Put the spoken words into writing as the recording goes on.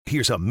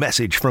Here's a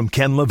message from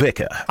Ken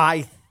LaVicka.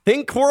 I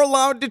think we're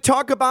allowed to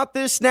talk about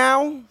this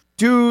now.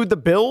 Do the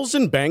Bills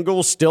and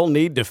Bengals still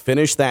need to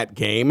finish that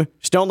game?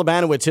 Stone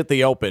Labanowitz hit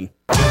the open.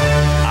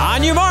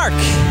 On your mark.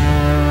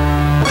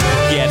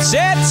 Get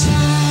set.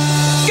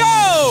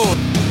 Go!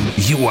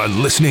 You are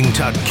listening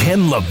to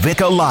Ken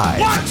LaVicka Live.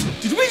 What?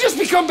 Did we just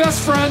become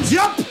best friends?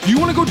 Yup. You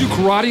want to go do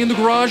karate in the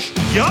garage?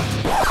 Yup.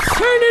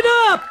 Turn it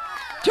up!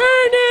 Turn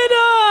it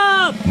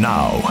up!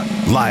 Now,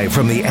 live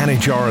from the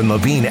Anajar and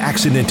Levine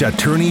Accident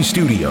Attorney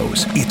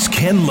Studios, it's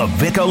Ken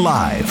LaVicka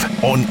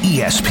Live on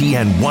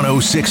ESPN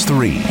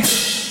 106.3.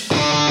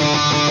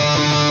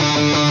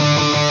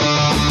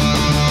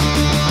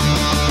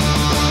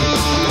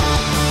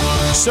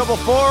 So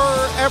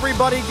before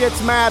everybody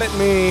gets mad at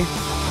me,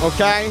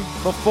 okay?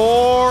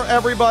 Before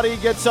everybody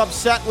gets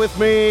upset with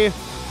me,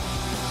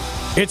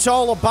 it's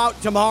all about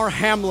Damar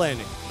Hamlin.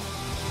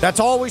 That's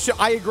all we should.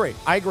 I agree.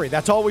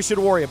 That's all we should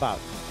worry about.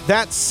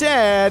 That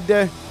said,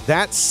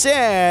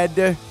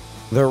 the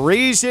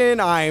reason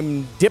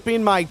I'm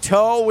dipping my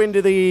toe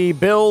into the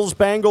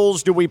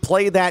Bills-Bengals, do we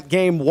play that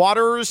game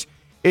waters,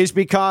 is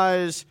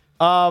because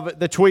of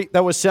the tweet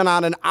that was sent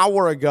out an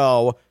hour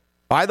ago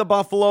by the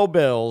Buffalo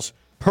Bills.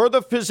 Per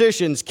the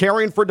physicians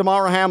caring for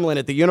Damar Hamlin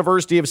at the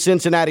University of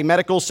Cincinnati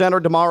Medical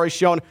Center, Damar has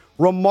shown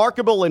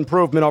remarkable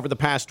improvement over the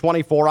past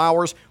 24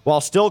 hours.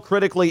 While still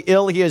critically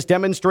ill, he has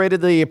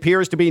demonstrated that he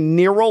appears to be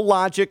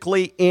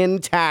neurologically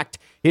intact.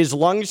 His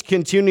lungs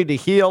continue to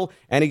heal,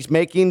 and he's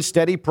making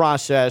steady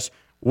progress.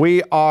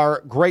 We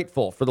are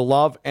grateful for the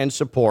love and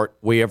support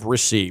we have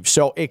received.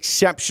 So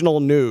exceptional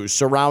news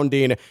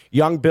surrounding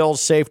young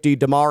Bills safety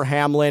Damar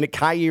Hamlin,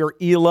 Kaiir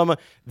Elam,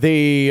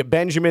 the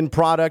Benjamin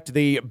product,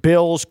 the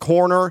Bills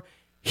corner.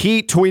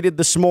 He tweeted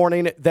this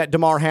morning that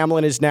Damar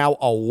Hamlin is now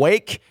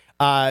awake.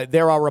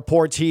 There are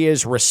reports he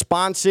is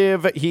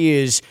responsive. He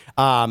is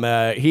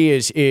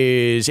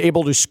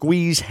able to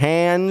squeeze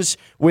hands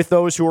with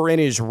those who are in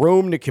his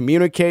room to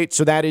communicate.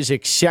 So that is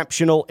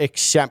exceptional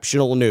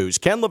news.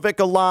 Ken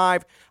LaVicka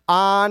Live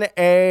on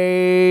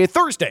a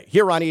Thursday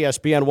here on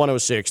ESPN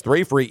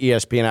 106.3, free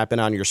ESPN app and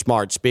on your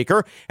smart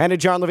speaker. And at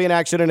John Levine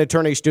Accident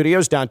Attorney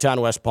Studios, downtown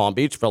West Palm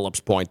Beach,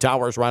 Phillips Point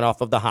Towers, right off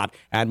of the hot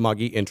and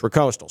muggy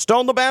Intracoastal.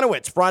 Stone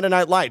Labanowitz, Friday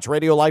Night Lights,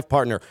 radio life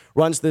partner,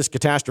 runs this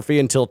catastrophe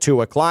until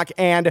 2 o'clock.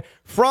 And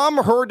from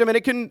her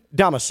Dominican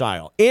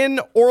domicile in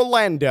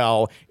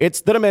Orlando,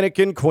 it's the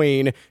Dominican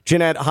Queen,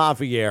 Jeanette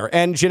Javier.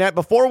 And Jeanette,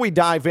 before we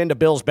dive into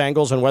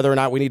Bills-Bengals and whether or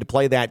not we need to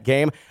play that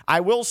game, I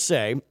will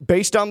say,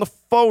 based on the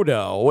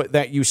photo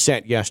that you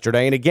sent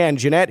yesterday, and again,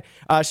 Jeanette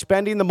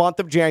spending the month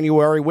of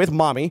January with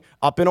Mommy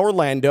up in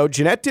Orlando,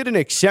 Jeanette did an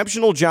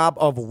exceptional job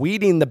of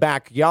weeding the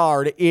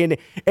backyard in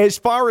as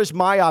far as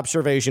my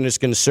observation is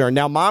concerned.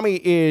 Now, Mommy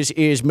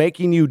is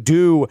making you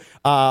do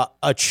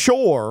a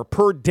chore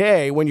per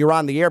day when you're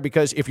on the air,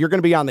 because if you're going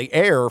to be on the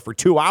air for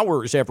 2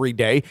 hours every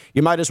day,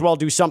 you might as well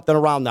do something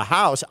around the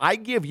house. I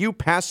give you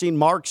passing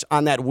marks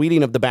on that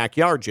weeding of the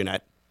backyard,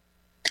 Jeanette.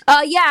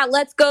 Yeah,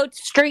 let's go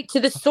straight to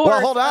the source.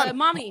 Well, hold on.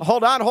 Mommy.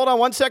 Hold on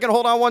one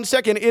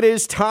second. It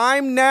is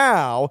time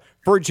now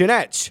for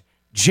Jeanette's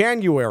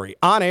January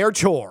on-air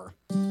chore.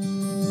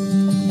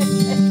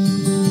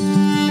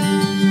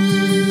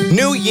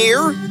 New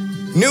year,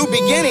 new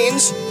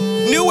beginnings,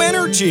 new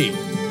energy.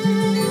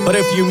 But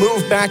if you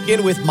move back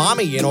in with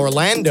Mommy in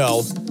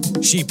Orlando,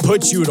 she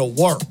puts you to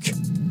work.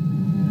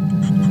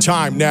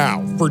 Time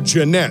now for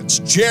Jeanette's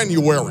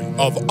January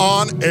of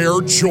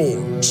on-air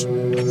chores.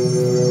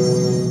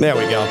 There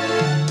we go.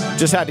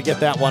 Just had to get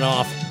that one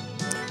off.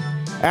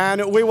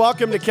 And we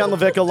welcome to Ken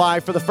LaVicka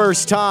Live for the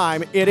first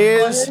time. It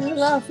is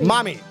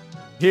Mommy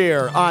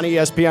here on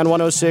ESPN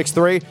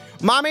 106.3.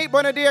 Mommy,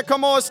 buenos dias,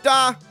 ¿cómo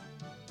está?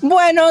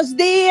 Buenos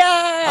dias.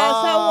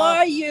 How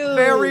are you?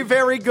 Very,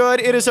 very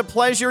good. It is a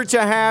pleasure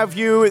to have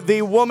you,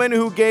 the woman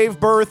who gave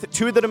birth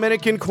to the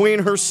Dominican Queen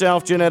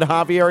herself, Jeanette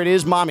Javier. It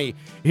is Mommy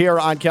here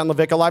on Ken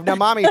LaVicka Live. Now,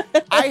 Mommy,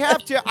 I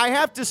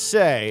have to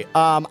say,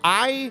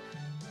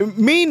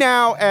 me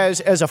now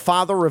as a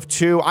father of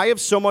two, I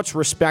have so much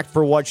respect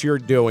for what you're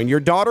doing.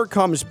 Your daughter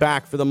comes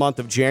back for the month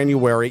of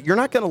January. You're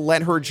not going to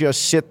let her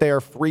just sit there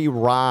free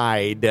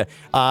ride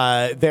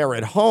there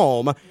at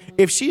home.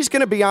 If she's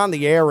going to be on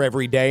the air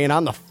every day and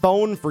on the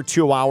phone for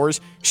 2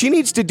 hours, she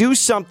needs to do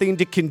something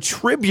to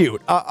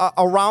contribute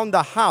around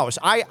the house.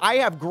 I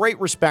have great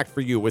respect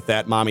for you with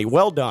that, Mommy.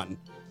 Well done.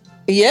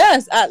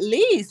 Yes, at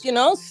least,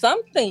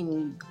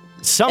 something.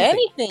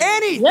 Anything.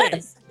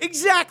 Yes.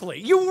 Exactly.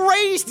 You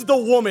raised the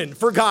woman,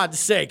 for God's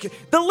sake.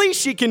 The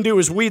least she can do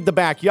is weed the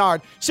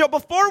backyard. So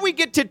before we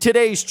get to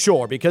today's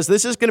chore, because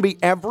this is going to be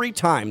every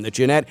time that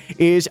Jeanette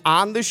is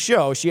on the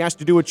show, she has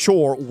to do a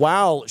chore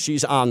while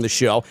she's on the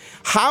show.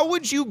 How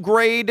would you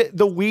grade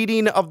the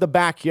weeding of the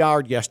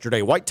backyard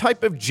yesterday? What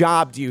type of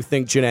job do you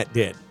think Jeanette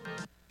did?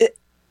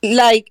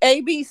 Like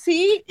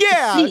ABC?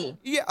 Yeah. C.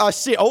 Yeah, a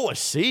C. Oh, a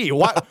C.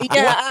 What?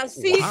 Yeah, a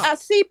C, wow. A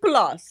C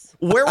plus.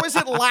 Where was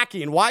it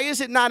lacking? Why is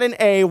it not an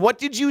A? What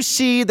did you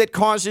see that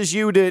causes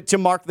you to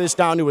mark this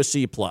down to a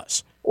C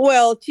plus?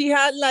 Well, she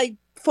had like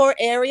 4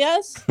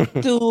 areas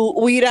to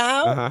weed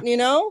out,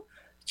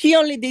 She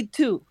only did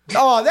 2.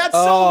 Oh, that's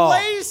so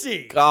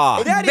lazy.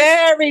 God. That is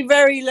Very,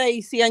 very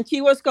lazy. And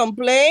she was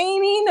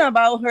complaining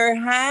about her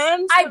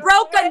hands. I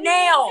broke a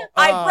nail.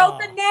 I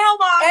broke a nail,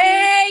 Mom.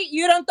 Hey,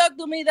 you don't talk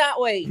to me that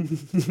way.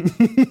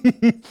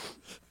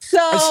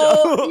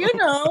 So,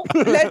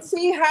 let's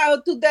see how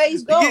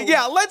today's going.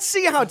 Yeah, let's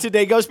see how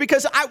today goes,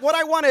 because what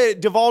I want to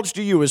divulge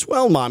to you as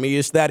well, Mommy,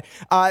 is that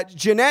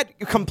Jeanette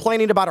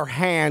complaining about her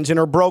hands and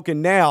her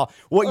broken nail.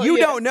 What you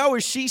don't know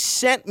is she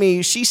sent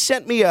me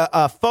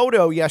a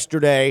photo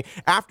yesterday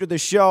after the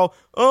show.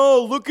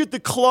 Oh, look at the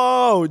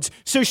clouds.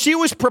 So she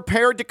was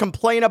prepared to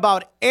complain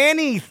about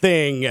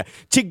anything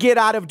to get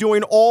out of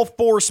doing all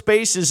 4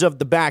 spaces of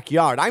the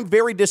backyard. I'm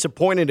very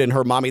disappointed in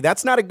her, Mommy.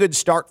 That's not a good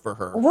start for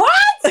her. What?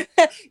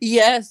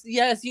 Yes,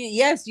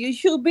 you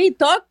should be.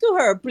 Talk to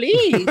her,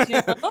 please.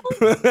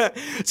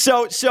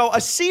 So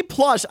a C+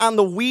 on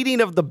the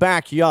weeding of the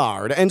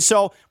backyard. And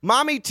so,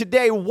 Mommy,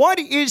 today, what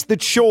is the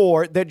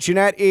chore that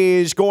Jeanette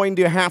is going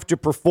to have to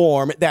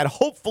perform that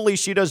hopefully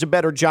she does a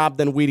better job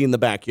than weeding the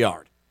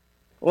backyard?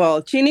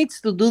 Well, she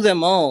needs to do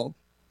them all.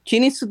 She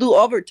needs to do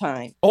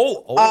overtime.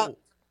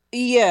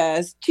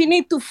 Yes, she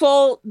needs to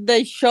fold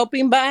the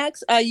shopping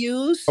bags I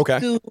use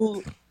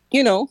to,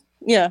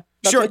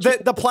 Sure,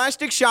 the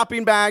plastic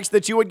shopping bags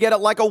that you would get at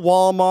like a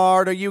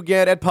Walmart or you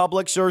get at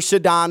Publix or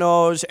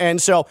Sedano's.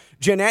 And so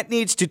Jeanette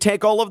needs to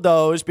take all of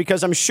those,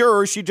 because I'm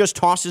sure she just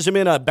tosses them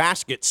in a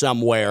basket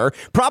somewhere,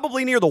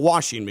 probably near the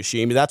washing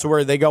machine. That's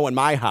where they go in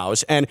my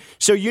house. And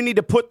so you need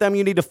to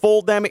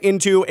fold them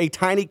into a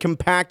tiny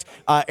compact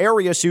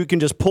area so you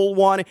can just pull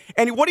one.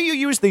 And what do you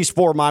use these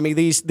for, Mommy,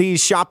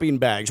 these shopping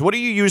bags? What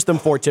do you use them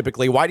for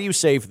typically? Why do you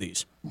save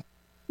these?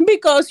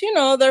 Because,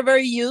 they're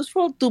very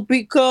useful to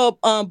pick up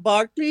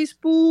Barkley's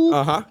poop.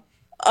 Uh-huh.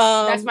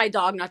 That's my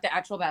dog, not the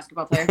actual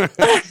basketball player.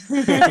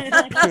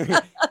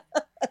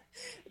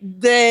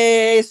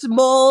 The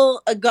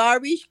small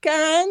garbage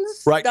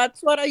cans. Right. That's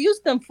what I use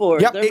them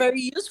for. Yep, They're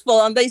very useful,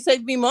 and they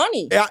save me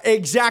money. Yeah,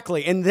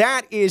 exactly. And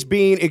that is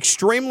being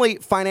extremely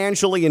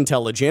financially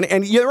intelligent.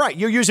 And you're right.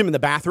 You use them in the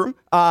bathroom.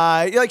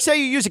 Like, say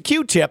you use a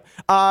Q-tip.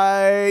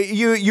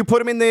 You put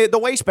them in the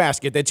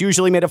wastebasket that's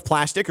usually made of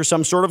plastic or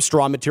some sort of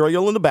straw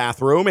material in the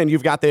bathroom. And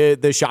you've got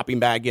the shopping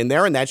bag in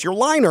there, and that's your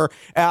liner.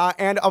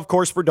 And, of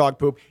course, for dog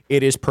poop,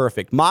 it is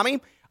perfect.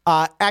 Mommy,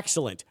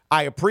 excellent.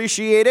 I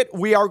appreciate it.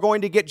 We are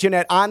going to get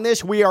Jeanette on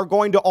this. We are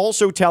going to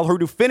also tell her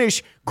to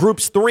finish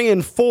groups 3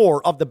 and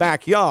 4 of the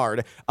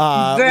backyard.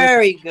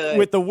 Very good.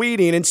 With the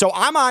weeding. And so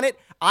I'm on it.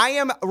 I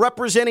am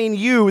representing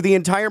you the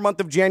entire month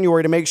of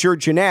January to make sure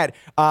Jeanette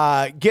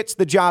gets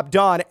the job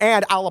done.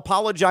 And I'll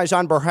apologize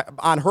on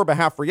her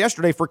behalf for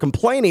yesterday for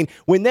complaining.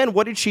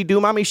 What did she do,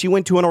 Mommy? She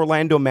went to an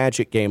Orlando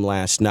Magic game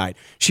last night.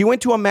 She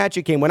went to a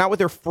Magic game, went out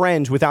with her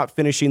friends without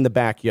finishing the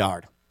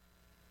backyard.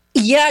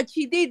 Yeah,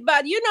 she did,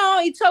 but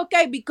it's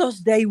okay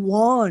because they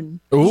won.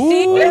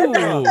 Ooh,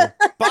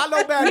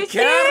 follow back,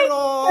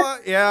 Carol.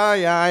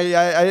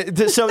 Yeah.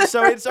 So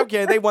it's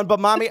okay. They won, but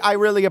Mommy, I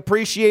really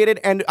appreciate it,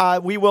 and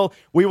we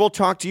will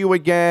talk to you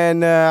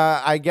again.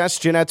 I guess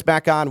Jeanette's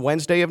back on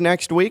Wednesday of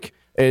next week.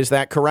 Is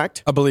that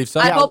correct? I believe so.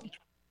 I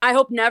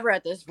hope never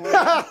at this point.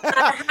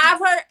 have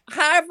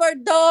her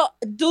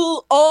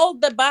do all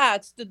the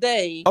bags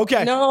today.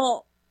 Okay.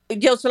 No.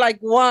 Just like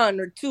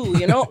 1 or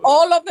 2,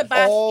 all of the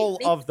bags. All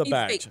of the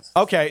bags.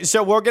 Okay,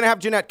 so we're going to have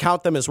Jeanette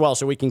count them as well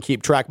so we can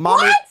keep track.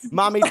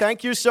 Mommy,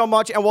 thank you so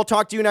much, and we'll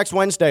talk to you next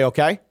Wednesday,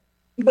 okay?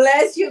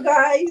 Bless you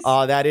guys.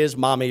 That is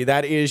Mommy.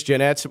 That is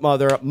Jeanette's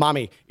mother,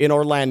 Mommy, in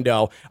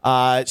Orlando.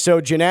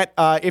 So, Jeanette,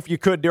 if you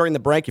could, during the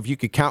break, if you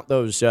could count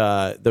those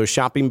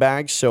shopping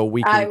bags so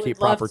we can keep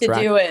proper track.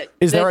 I would love to do it.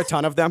 Is there a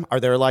ton of them? Are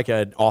there like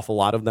an awful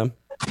lot of them?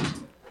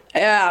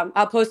 Yeah,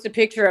 I'll post a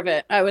picture of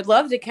it. I would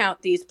love to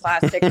count these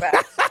plastic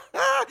bags.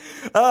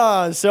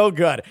 So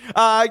good.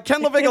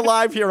 Ken LaVega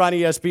live here on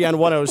ESPN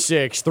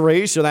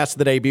 106.3. So that's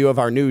the debut of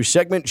our new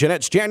segment,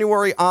 Jeanette's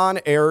January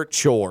on-air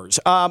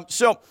chores.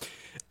 So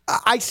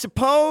I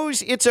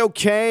suppose it's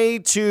okay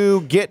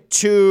to get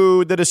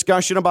to the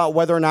discussion about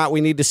whether or not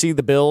we need to see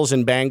the Bills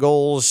and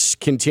Bengals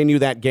continue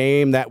that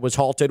game that was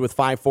halted with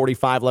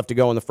 5:45 left to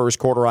go in the first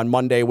quarter on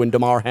Monday when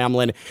Damar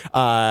Hamlin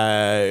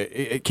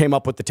came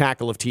up with the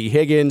tackle of T.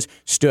 Higgins,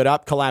 stood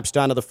up, collapsed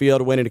onto the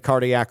field, went into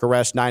cardiac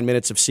arrest, 9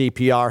 minutes of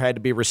CPR, had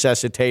to be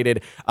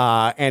resuscitated,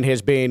 and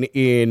has been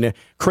in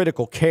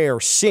critical care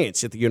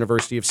since at the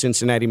University of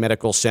Cincinnati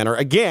Medical Center.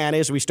 Again,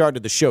 as we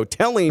started the show,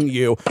 telling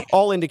you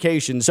all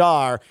indications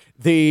are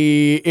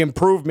the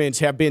improvements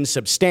have been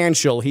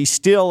substantial. He's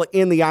still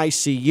in the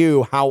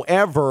ICU.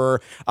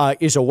 However,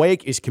 is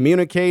awake, is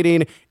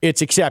communicating.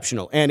 It's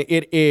exceptional. And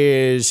it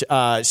is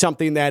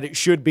something that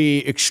should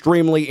be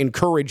extremely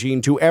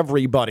encouraging to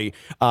everybody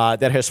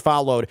that has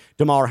followed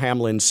Damar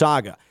Hamlin's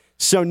saga.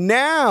 So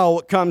now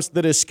comes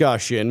the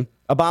discussion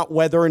about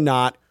whether or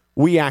not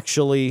we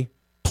actually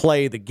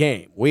play the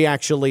game. We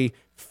actually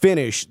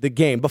finish the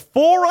game.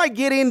 Before I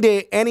get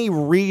into any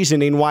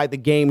reasoning why the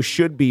game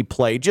should be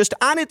played, just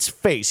on its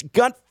face,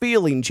 gut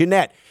feeling,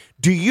 Jeanette,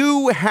 do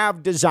you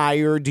have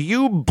desire, do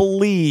you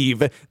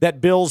believe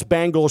that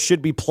Bills-Bengals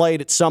should be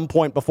played at some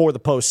point before the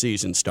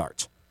postseason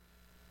starts?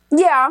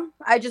 Yeah,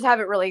 I just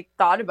haven't really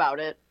thought about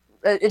it.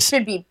 It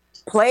should be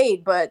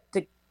played, but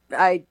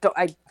I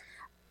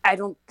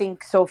don't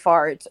think so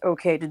far it's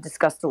okay to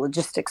discuss the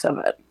logistics of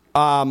it.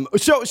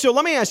 So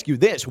let me ask you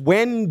this.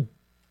 When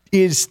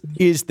is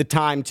the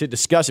time to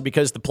discuss it?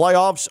 Because the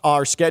playoffs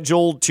are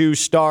scheduled to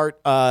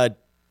start 10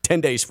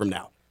 days from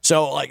now.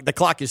 So, like, the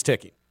clock is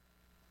ticking.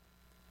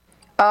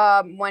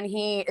 When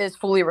he is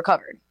fully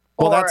recovered.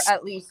 Well, or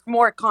at least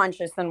more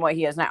conscious than what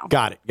he is now.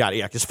 Got it.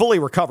 Yeah, because fully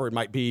recovered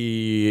might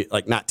be,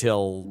 like, not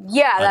till...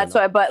 Yeah, that's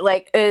why. But,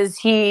 like, is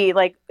he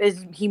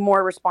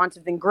more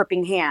responsive than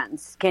gripping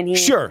hands? Can he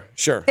Sure.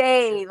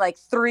 say, like,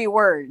 3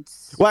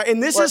 words? Well,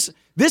 and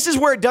this is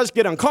where it does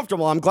get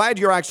uncomfortable. I'm glad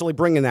you're actually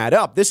bringing that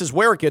up. This is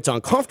where it gets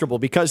uncomfortable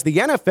because the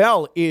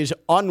NFL is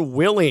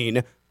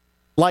unwilling,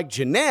 like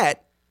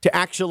Jeanette, to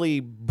actually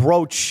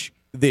broach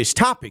this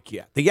topic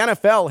yet. The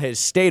NFL has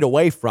stayed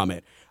away from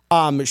it.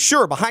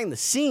 Sure, behind the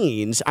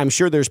scenes, I'm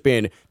sure there's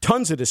been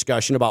tons of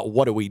discussion about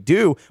what do we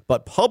do,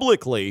 but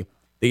publicly,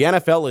 the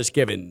NFL has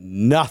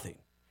given nothing.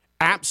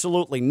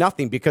 Absolutely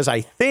nothing, because I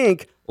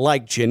think,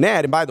 like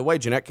Jeanette, and by the way,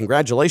 Jeanette,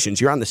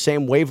 congratulations, you're on the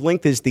same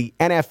wavelength as the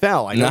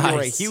NFL. I know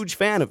you're a huge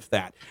fan of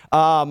that.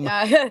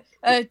 I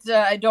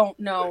don't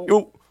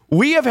know.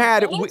 We have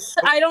had...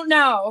 I don't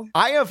know.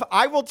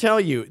 I will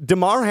tell you,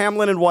 Damar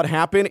Hamlin and what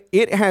happened,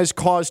 it has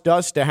caused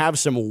us to have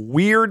some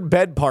weird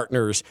bed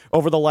partners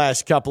over the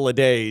last couple of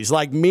days.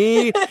 Like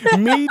me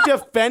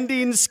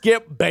defending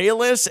Skip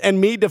Bayless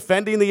and me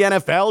defending the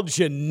NFL,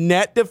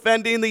 Jeanette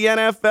defending the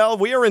NFL.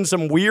 We are in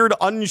some weird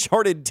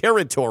uncharted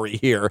territory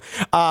here.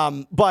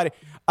 But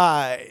the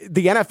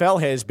NFL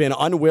has been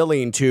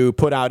unwilling to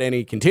put out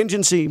any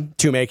contingency,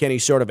 to make any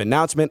sort of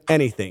announcement,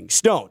 anything.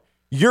 Stone,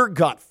 your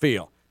gut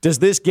feel. Does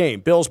this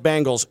game,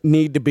 Bills-Bengals,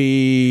 need to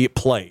be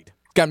played?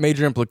 It's got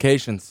major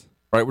implications,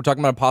 right? We're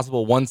talking about a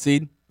possible 1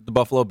 seed, the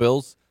Buffalo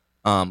Bills,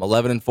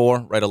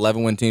 11-4, right?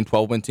 11-win team,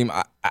 12-win team.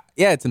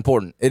 Yeah, it's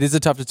important. It is a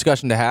tough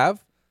discussion to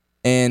have,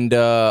 and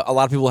a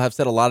lot of people have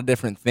said a lot of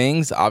different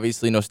things.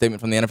 Obviously, no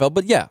statement from the NFL,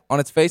 but yeah, on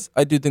its face,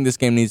 I do think this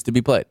game needs to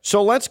be played.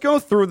 So let's go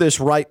through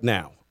this right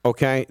now,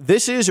 okay?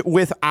 This is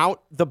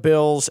without the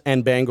Bills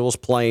and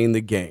Bengals playing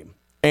the game,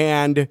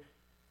 and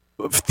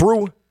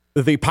through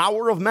the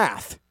power of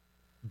math,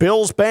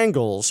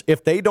 Bills-Bengals,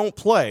 if they don't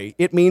play,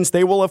 it means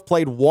they will have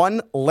played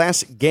 1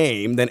 less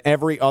game than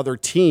every other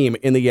team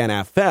in the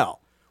NFL,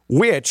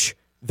 which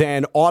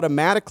then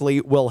automatically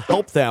will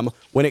help them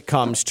when it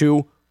comes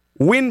to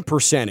win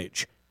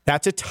percentage.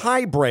 That's a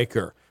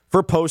tiebreaker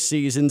for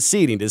postseason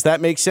seeding. Does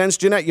that make sense,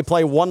 Jeanette? You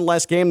play 1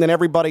 less game than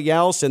everybody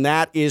else, and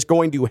that is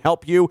going to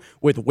help you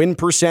with win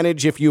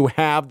percentage if you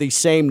have the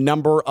same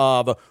number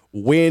of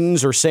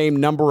wins or same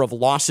number of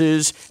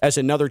losses as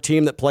another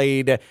team that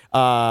played,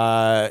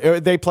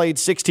 they played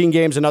 16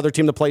 games, another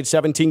team that played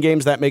 17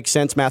 games. That makes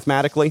sense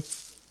mathematically?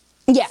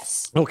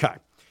 Yes. Okay.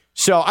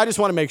 So I just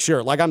want to make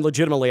sure, like I'm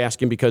legitimately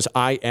asking because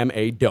I am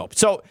a dope.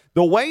 So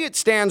the way it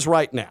stands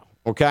right now,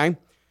 okay,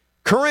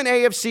 current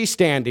AFC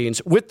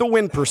standings with the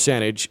win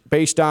percentage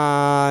based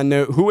on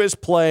who has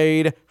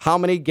played how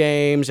many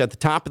games at the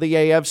top of the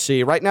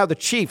AFC. Right now, the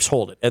Chiefs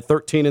hold it at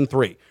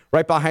 13-3.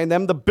 Right behind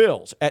them, the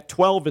Bills at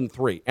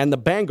 12-3, and the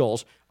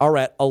Bengals are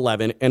at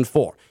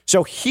 11-4.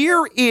 So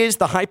here is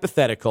the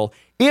hypothetical.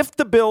 If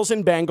the Bills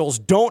and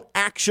Bengals don't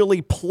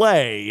actually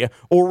play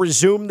or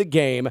resume the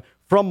game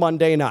from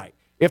Monday night,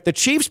 if the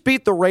Chiefs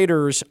beat the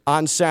Raiders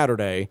on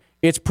Saturday,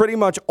 it's pretty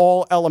much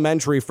all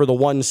elementary for the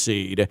 1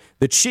 seed.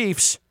 The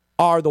Chiefs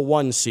are the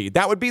 1 seed.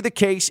 That would be the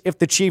case if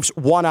the Chiefs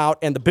won out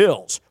and the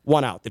Bills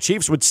won out. The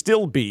Chiefs would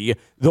still be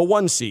the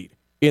 1 seed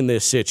in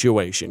this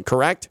situation,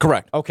 correct?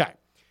 Correct. Okay.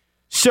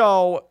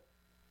 So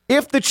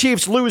if the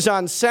Chiefs lose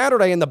on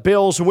Saturday and the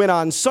Bills win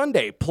on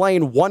Sunday,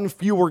 playing 1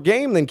 fewer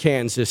game than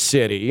Kansas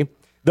City,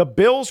 the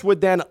Bills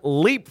would then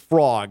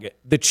leapfrog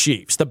the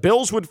Chiefs. The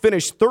Bills would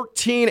finish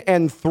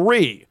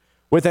 13-3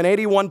 with an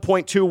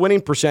 81.2 winning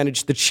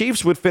percentage. The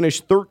Chiefs would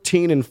finish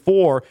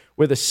 13-4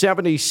 with a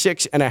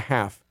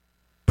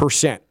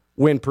 76.5%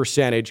 win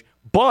percentage.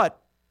 But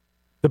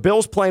the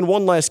Bills playing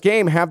 1 less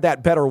game have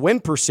that better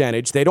win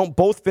percentage. They don't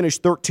both finish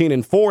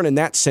 13-4, and in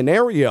that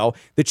scenario,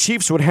 the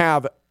Chiefs would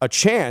have a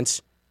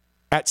chance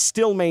at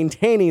still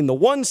maintaining the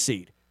 1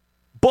 seed.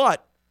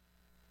 But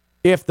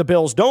if the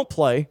Bills don't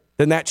play,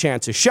 then that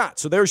chance is shot.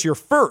 So there's your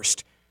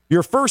first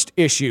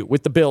issue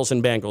with the Bills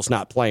and Bengals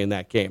not playing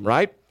that game,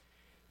 right?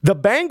 The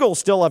Bengals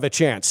still have a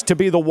chance to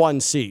be the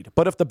 1 seed.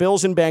 But if the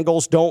Bills and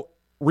Bengals don't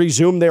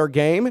resume their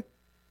game,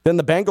 then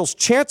the Bengals'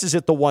 chances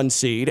at the 1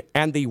 seed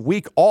and the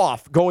week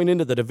off going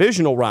into the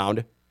divisional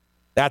round,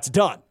 that's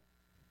done.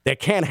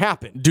 That can't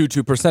happen. Due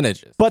to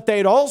percentages. But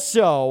they'd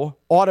also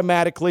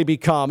automatically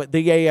become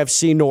the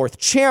AFC North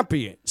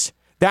champions.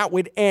 That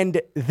would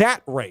end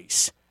that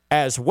race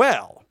as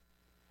well.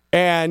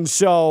 And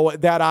so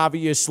that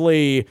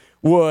obviously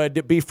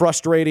would be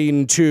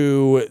frustrating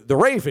to the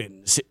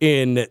Ravens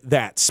in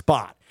that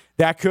spot.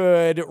 That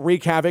could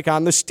wreak havoc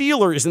on the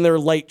Steelers in their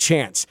late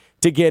chance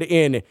to get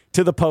in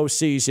to the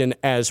postseason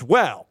as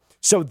well.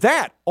 So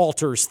that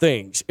alters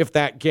things if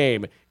that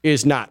game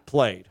is not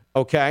played,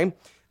 okay?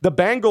 The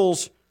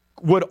Bengals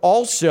would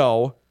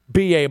also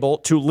be able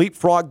to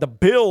leapfrog the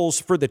Bills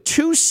for the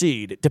 2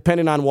 seed,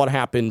 depending on what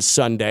happens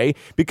Sunday,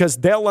 because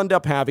they'll end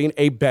up having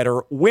a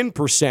better win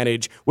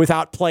percentage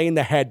without playing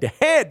the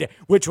head-to-head,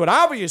 which would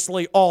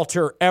obviously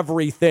alter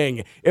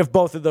everything if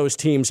both of those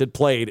teams had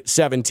played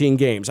 17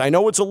 games. I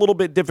know it's a little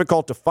bit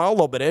difficult to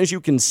follow, but as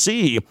you can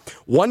see,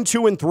 1,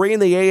 2, and 3 in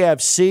the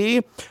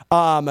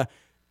AFC,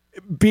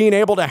 being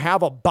able to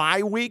have a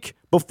bye week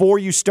before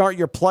you start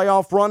your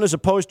playoff run as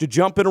opposed to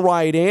jumping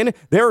right in.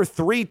 There are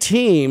 3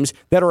 teams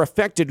that are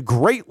affected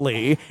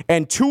greatly,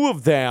 and 2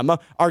 of them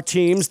are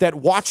teams that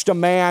watched a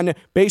man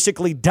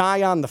basically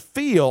die on the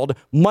field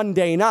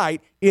Monday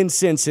night in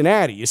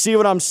Cincinnati. You see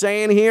what I'm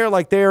saying here?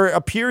 Like, there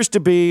appears to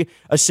be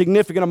a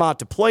significant amount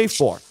to play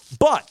for.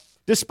 But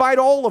despite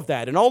all of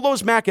that and all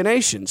those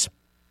machinations,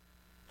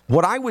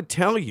 what I would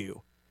tell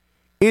you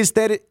is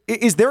that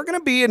is there going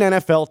to be an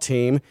NFL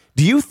team?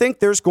 Do you think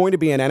there's going to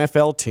be an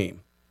NFL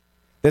team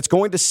that's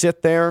going to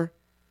sit there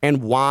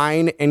and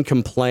whine and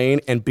complain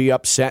and be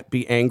upset,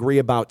 be angry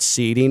about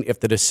seeding if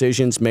the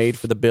decision's made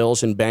for the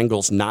Bills and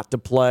Bengals not to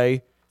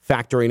play,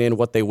 factoring in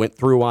what they went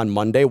through on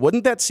Monday?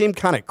 Wouldn't that seem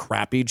kind of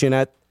crappy,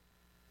 Jeanette?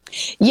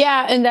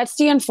 Yeah, and that's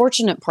the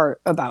unfortunate part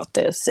about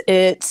this.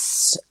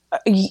 It's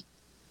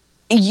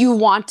you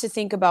want to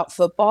think about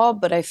football,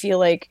 but I feel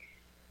like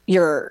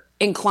you're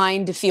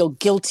inclined to feel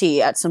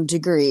guilty at some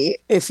degree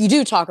if you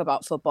do talk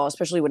about football,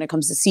 especially when it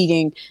comes to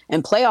seeding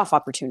and playoff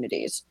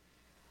opportunities.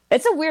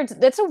 That's a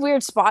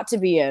weird spot to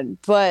be in.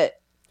 But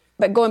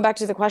going back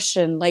to the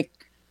question, like,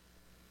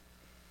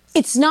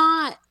 it's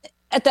not,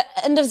 at the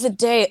end of the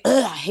day,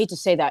 I hate to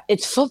say that,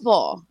 it's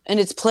football and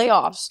it's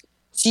playoffs.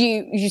 So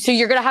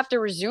you're gonna have to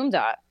resume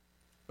that.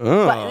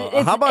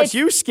 How about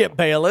you, Skip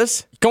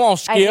Bayless? Come on,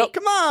 Skip.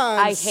 Come on.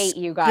 I hate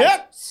you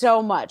guys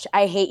so much.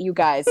 I hate you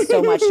guys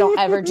so much. Don't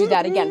ever do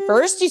that again.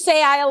 First, you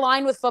say I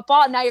align with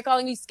football, and now you're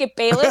calling me Skip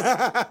Bayless.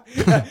 As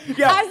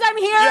I'm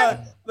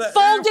here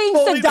folding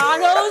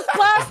Sedano's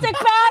plastic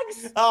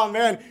bags. Oh,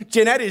 man.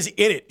 Jeanette is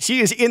in it.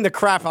 She is in the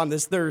crap on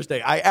this Thursday.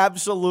 I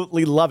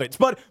absolutely love it.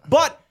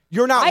 But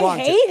you're not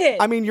wrong. I hate it.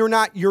 I mean, you're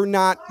not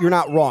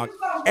wrong.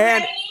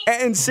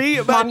 And see,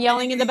 Mom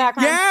yelling in the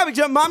background. Yeah,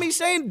 because Mommy's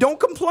saying, don't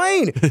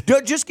complain.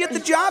 Just get the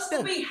job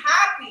done. Be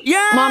happy.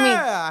 Yeah, Mommy.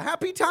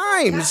 Happy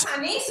times.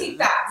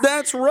 That's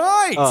That's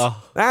right.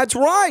 That's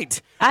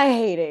right. I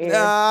hate it here.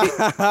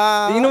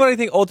 You know what I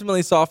think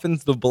ultimately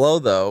softens the blow,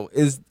 though,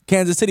 is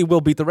Kansas City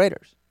will beat the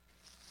Raiders.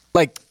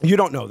 Like, you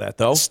don't know that,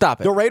 though.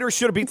 Stop it. The Raiders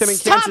should have beat them in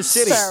Kansas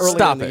City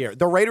earlier in the year.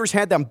 The Raiders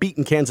had them beat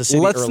in Kansas City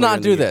Let's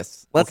not do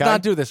this. Let's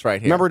not do this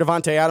right here. Remember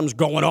Devontae Adams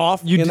going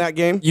off in that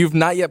game? You've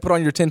not yet put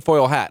on your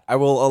tinfoil hat. I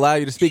will allow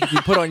you to speak if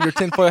you put on your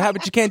tinfoil hat,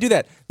 but you can't do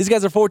that. These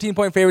guys are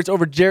 14-point favorites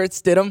over Jarrett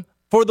Stidham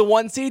for the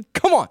 1 seed.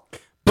 Come on.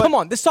 Come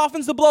on. This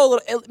softens the blow a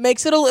little. It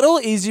makes it a little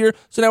easier.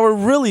 So now we're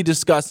really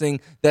discussing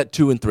that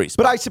 2 and 3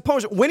 spot. But I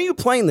suppose, when are you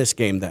playing this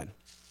game then?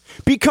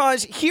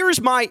 Because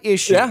here's my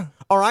issue. Yeah.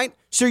 All right?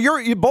 So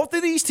you both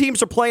of these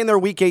teams are playing their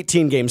Week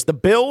 18 games. The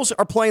Bills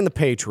are playing the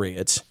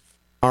Patriots.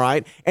 All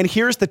right? And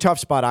here's the tough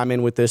spot I'm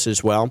in with this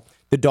as well.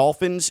 The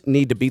Dolphins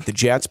need to beat the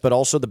Jets, but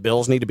also the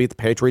Bills need to beat the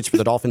Patriots for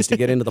the Dolphins to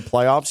get into the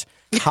playoffs.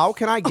 How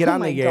can I get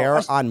on the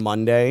air on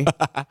Monday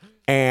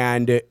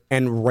and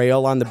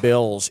rail on the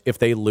Bills if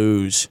they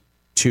lose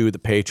to the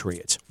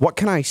Patriots? What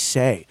can I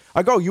say?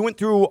 You went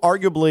through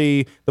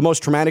arguably the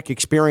most traumatic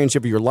experience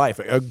of your life,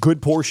 a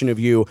good portion of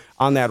you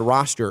on that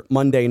roster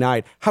Monday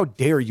night. How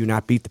dare you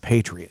not beat the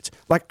Patriots?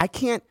 Like, I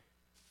can't,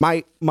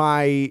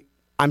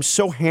 I'm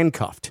so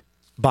handcuffed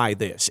by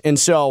this. And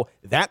so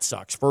that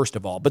sucks, first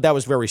of all, but that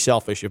was very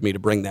selfish of me to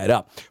bring that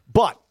up.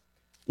 But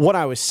what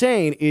I was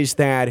saying is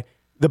that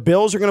the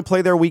Bills are going to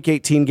play their Week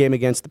 18 game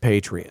against the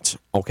Patriots,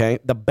 okay?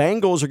 The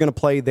Bengals are going to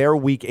play their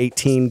Week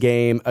 18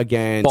 game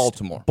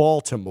against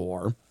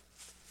Baltimore.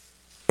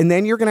 And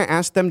then you're going to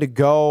ask them to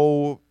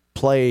go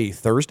play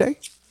Thursday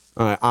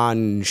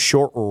on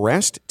short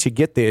rest to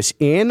get this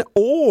in,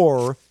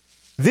 or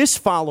this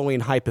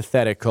following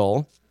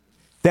hypothetical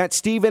that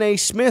Stephen A.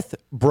 Smith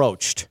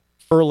broached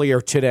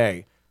earlier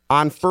today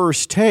on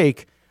First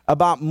Take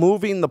about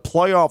moving the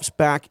playoffs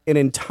back an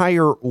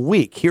entire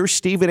week. Here's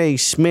Stephen A.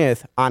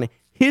 Smith on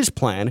his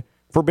plan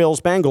for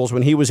Bills-Bengals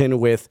when he was in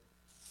with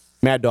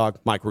Mad Dog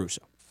Mike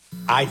Russo.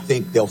 I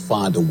think they'll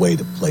find a way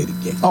to play the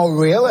game. Oh,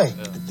 really?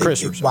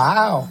 Chris Russo.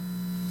 Wow.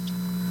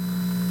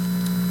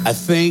 I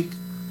think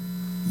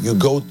you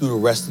go through the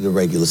rest of the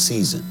regular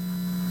season,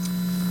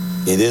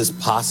 it is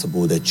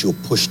possible that you'll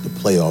push the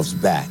playoffs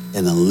back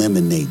and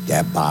eliminate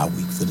that bye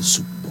week for the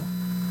Super Bowl.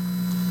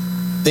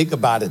 Think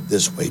about it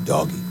this way,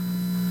 doggy.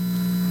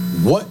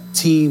 What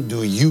team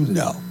do you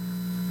know,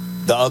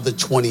 the other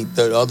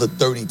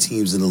 30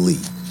 teams in the league,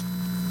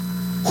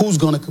 who's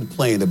going to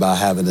complain about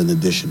having an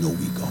additional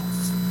week off?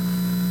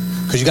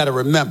 Because you got to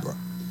remember,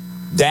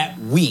 that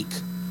week,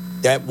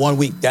 that 1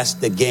 week, that's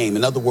the game.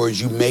 In other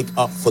words, you make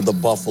up for the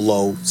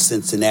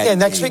Buffalo-Cincinnati Yeah,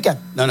 next game. weekend.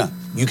 No.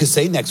 You can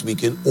say next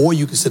weekend, or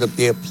you can sit up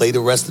there, play the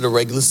rest of the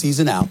regular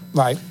season out.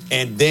 Right.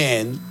 And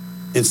then,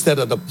 instead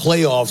of the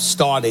playoffs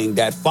starting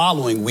that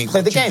following week,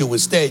 play the game. you do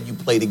instead, you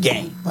play the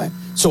game. Right.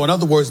 So, in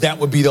other words, that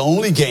would be the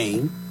only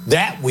game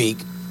that week,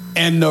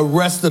 and the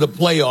rest of the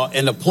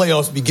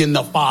playoffs begin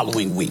the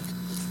following week.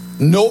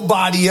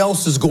 Nobody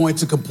else is going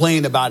to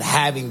complain about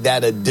having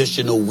that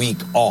additional week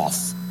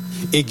off.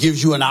 It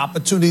gives you an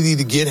opportunity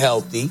to get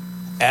healthy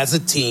as a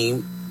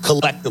team,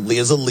 collectively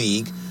as a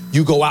league.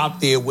 You go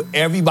out there,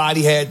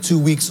 everybody had 2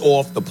 weeks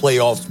off, the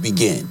playoffs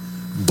begin.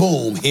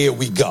 Boom, here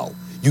we go.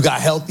 You got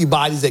healthy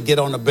bodies that get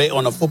on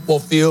the football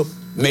field,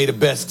 may the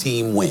best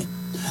team win.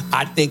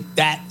 I think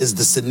that is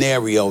the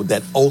scenario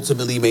that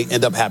ultimately may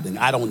end up happening.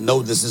 I don't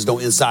know. This is no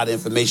insider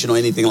information or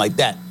anything like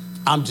that.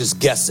 I'm just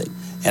guessing.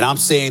 And I'm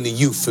saying to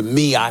you, for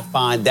me, I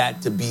find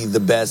that to be the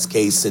best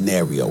case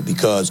scenario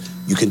because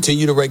you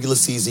continue the regular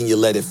season, you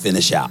let it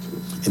finish out.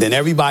 And then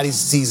everybody's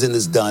season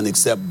is done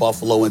except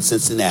Buffalo and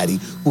Cincinnati,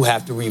 who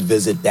have to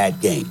revisit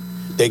that game.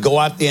 They go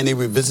out there and they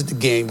revisit the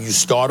game. You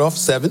start off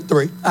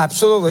 7-3.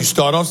 Absolutely. You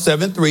start off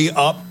 7-3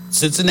 up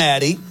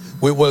Cincinnati.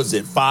 What was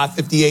it?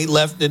 5:58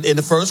 left in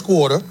the first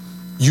quarter.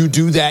 You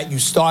do that. You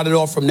started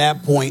off from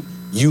that point.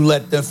 You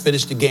let them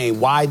finish the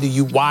game. Why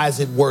is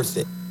it worth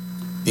it?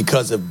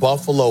 Because if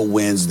Buffalo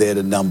wins, they're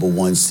the number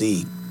 1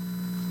 seed.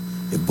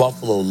 If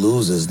Buffalo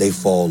loses, they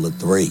fall to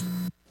 3.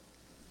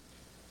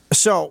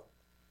 So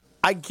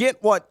I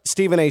get what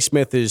Stephen A.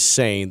 Smith is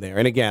saying there.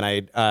 And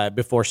again,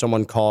 before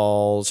someone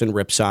calls and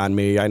rips on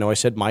me, I know I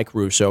said Mike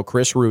Russo,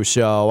 Chris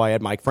Russo. I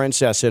had Mike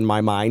Francesa in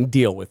my mind.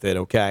 Deal with it,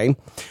 okay?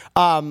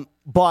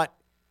 What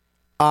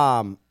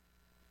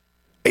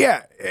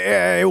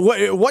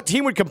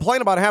team would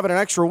complain about having an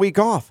extra week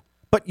off?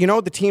 But,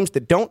 the teams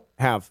that don't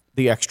have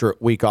the extra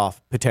week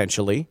off,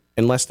 potentially,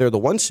 unless they're the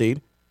 1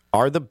 seed,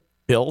 are the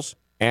Bills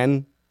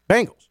and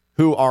Bengals,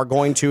 who are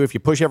going to, if you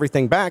push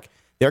everything back,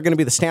 they're going to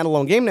be the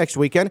standalone game next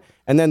weekend,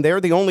 and then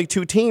they're the only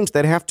 2 teams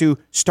that have to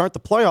start the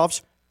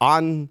playoffs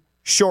on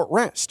short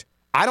rest.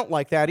 I don't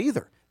like that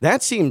either.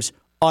 That seems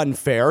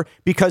unfair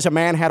because a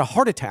man had a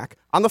heart attack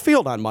on the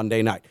field on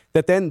Monday night,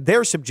 that then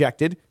they're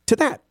subjected to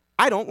that.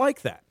 I don't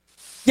like that.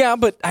 Yeah,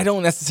 but I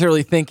don't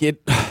necessarily think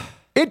it...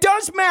 It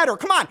does matter.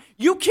 Come on.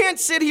 You can't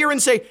sit here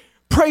and say,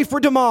 pray for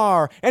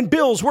DeMar, and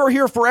Bills, we're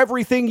here for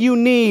everything you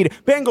need.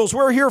 Bengals,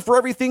 we're here for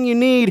everything you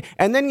need.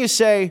 And then you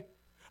say,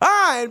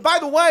 and by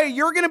the way,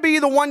 you're going to be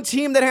the one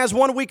team that has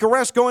 1 week of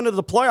rest going to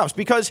the playoffs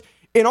because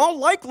in all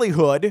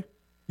likelihood,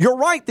 you're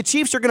right, the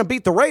Chiefs are going to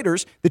beat the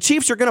Raiders. The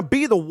Chiefs are going to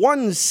be the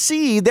 1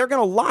 seed. They're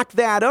going to lock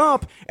that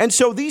up. And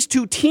so these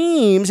 2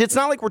 teams, it's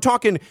not like we're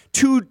talking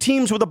 2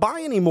 teams with a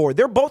bye anymore.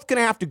 They're both going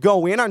to have to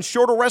go in on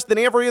shorter rest than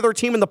every other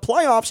team in the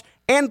playoffs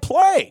and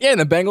play. Yeah, and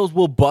the Bengals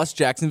will bust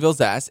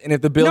Jacksonville's ass. And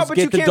if the Bills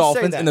get the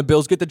Dolphins and the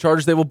Bills get the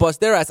Chargers, they will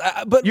bust their ass.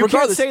 But you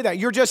regardless, can't say that.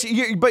 You're just,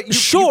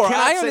 sure,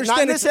 I say, understand.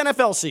 not in this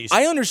NFL season.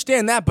 I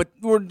understand that, but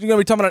we're going to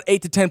be talking about an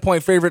 8 to 10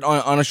 point favorite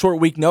on a short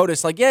week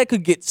notice. Like, yeah, it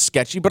could get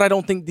sketchy, but I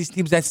don't think these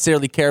teams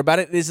necessarily care about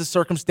it. It is the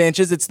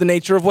circumstances. It's the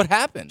nature of what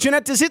happened.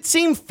 Jeanette, does it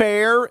seem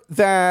fair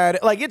that,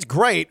 it's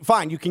great,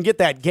 fine, you can get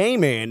that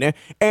game in,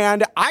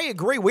 and I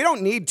agree, we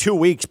don't need 2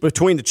 weeks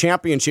between the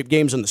championship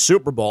games and the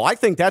Super Bowl. I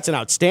think that's an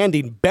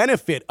outstanding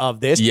benefit of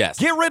this. Yes.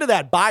 Get rid of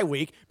that bye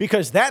week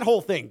because that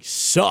whole thing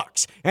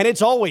sucks, and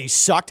it's always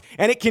sucked,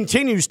 and it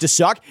continues to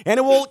suck, and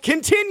it will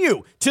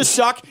continue to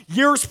suck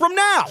years from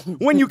now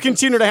when you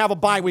continue to have a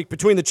bye week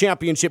between the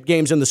championship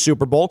games and the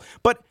Super Bowl.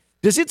 But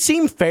does it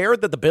seem fair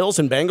that the Bills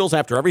and Bengals,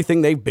 after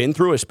everything they've been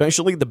through,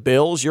 especially the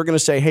Bills, you're going to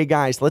say, hey,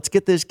 guys, let's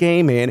get this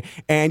game in,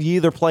 and you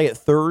either play it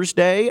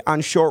Thursday on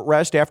short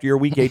rest after your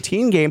Week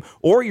 18 game,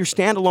 or you're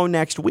standalone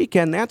next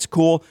weekend. That's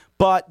cool,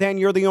 but then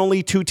you're the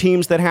only 2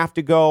 teams that have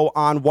to go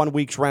on 1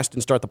 week's rest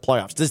and start the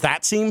playoffs. Does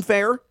that seem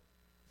fair?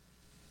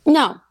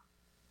 No.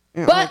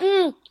 Yeah,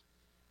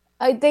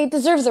 but they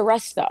deserve the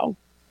rest, though.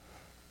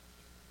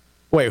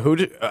 Wait, who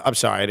did? I'm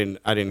sorry, I didn't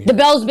hear. The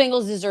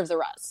Bengals deserve the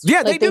rest.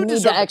 Yeah, they do need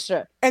deserve the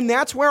extra. And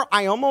that's where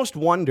I almost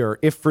wonder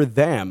if for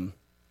them,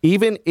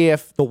 even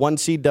if the 1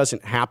 seed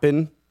doesn't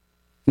happen,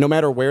 no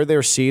matter where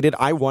they're seated,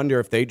 I wonder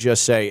if they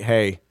just say,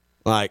 hey,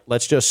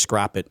 let's just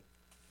scrap it.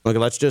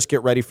 Let's just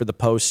get ready for the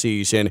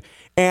postseason.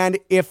 And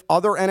if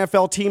other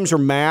NFL teams are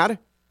mad,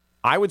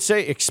 I would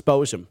say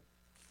expose them.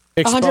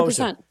 Expose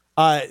 100%.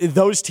 them.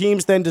 Those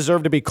teams then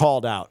deserve to be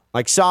called out.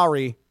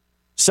 Sorry.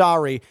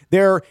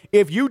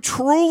 If you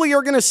truly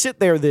are going to sit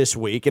there this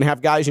week and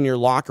have guys in your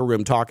locker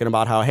room talking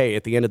about how, hey,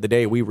 at the end of the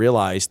day, we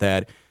realize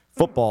that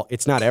football,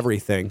 it's not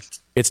everything.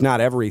 It's not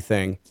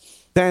everything.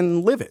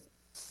 Then live it.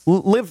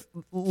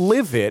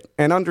 Live it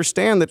and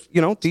understand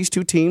that, these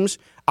 2 teams,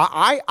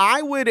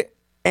 I would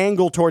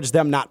angle towards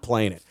them not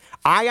playing it.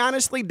 I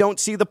honestly don't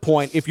see the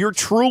point. If you're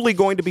truly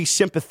going to be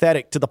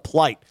sympathetic to the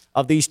plight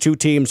of these 2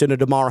 teams and a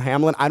DeMar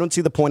Hamlin, I don't see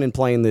the point in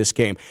playing this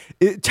game.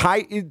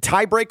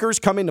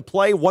 Tiebreakers come into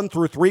play. 1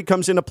 through 3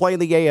 comes into play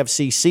in the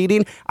AFC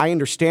seeding. I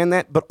understand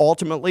that, but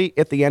ultimately,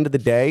 at the end of the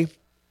day,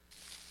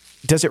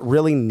 does it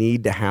really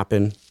need to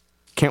happen?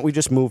 Can't we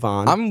just move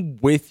on? I'm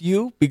with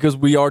you because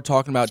we are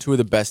talking about two of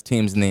the best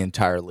teams in the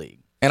entire league.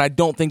 And I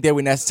don't think they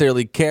would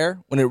necessarily care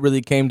when it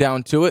really came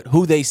down to it,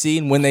 who they see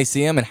and when they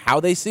see them and how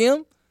they see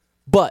them.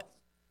 But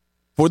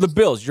for the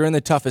Bills, you're in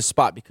the toughest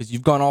spot because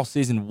you've gone all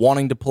season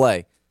wanting to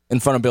play in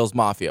front of Bills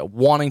Mafia,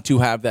 wanting to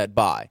have that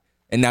bye.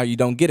 And now you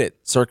don't get it.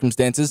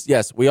 Circumstances,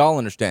 yes, we all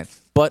understand.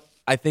 But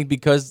I think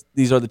because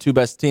these are the two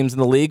best teams in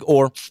the league,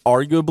 or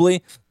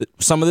arguably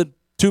some of the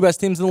two best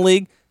teams in the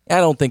league, I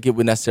don't think it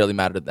would necessarily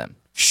matter to them.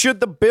 Should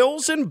the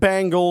Bills and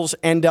Bengals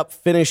end up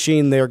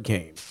finishing their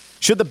game?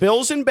 Should the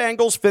Bills and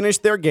Bengals finish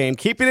their game,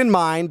 keeping in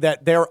mind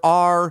that there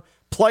are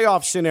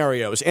playoff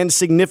scenarios and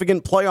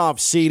significant playoff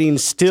seeding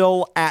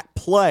still at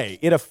play?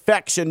 It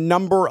affects a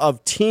number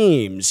of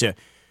teams.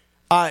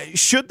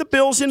 Should the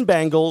Bills and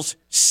Bengals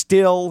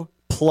still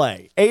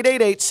play?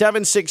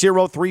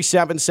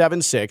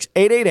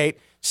 888-760-3776.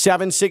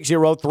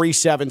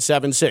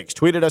 888-760-3776.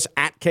 Tweeted us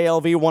at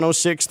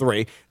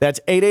KLV1063.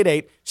 That's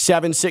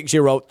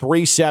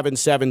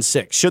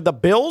 888-760-3776. Should the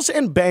Bills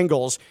and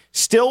Bengals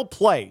still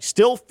play,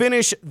 still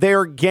finish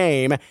their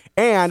game,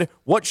 and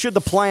what should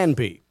the plan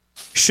be?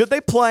 Should they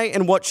play,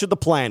 and what should the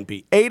plan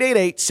be?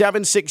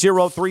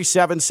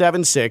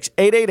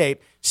 888-760-3776.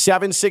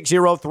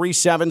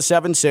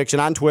 888-760-3776.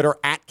 And on Twitter,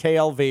 at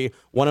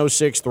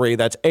KLV1063.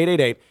 That's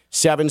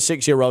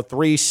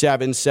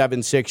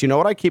 888-760-3776. You know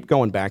what I keep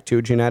going back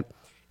to, Jeanette?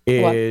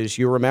 Is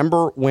you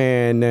remember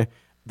when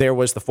there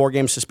was the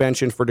 4-game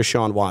suspension for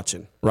Deshaun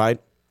Watson, right?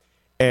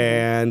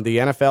 And the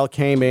NFL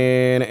came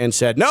in and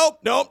said, nope,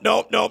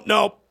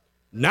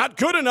 not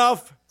good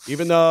enough.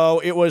 Even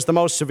though it was the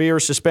most severe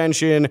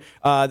suspension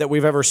that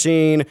we've ever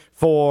seen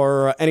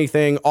for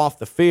anything off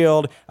the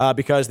field,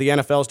 because the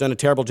NFL's done a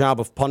terrible job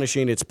of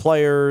punishing its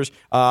players.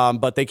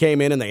 But they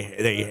came in and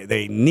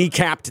they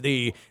kneecapped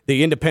the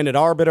independent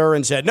arbiter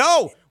and said,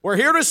 no, we're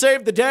here to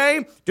save the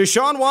day.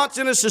 Deshaun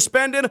Watson is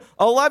suspended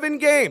 11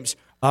 games.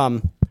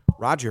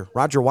 Roger,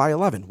 why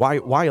 11?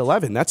 Why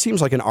 11? That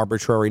seems like an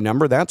arbitrary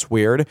number. That's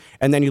weird.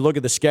 And then you look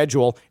at the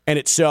schedule, and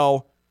it's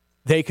so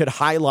they could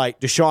highlight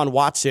Deshaun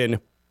Watson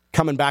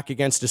coming back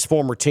against his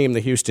former team, the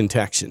Houston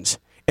Texans.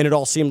 And it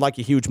all seemed like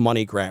a huge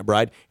money grab,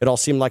 right? It all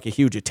seemed like a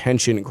huge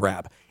attention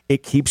grab.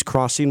 It keeps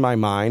crossing my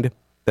mind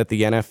that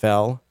the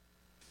NFL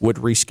would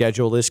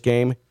reschedule this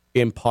game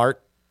in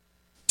part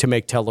to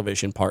make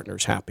television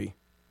partners happy.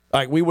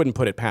 Like, we wouldn't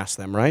put it past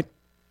them, right?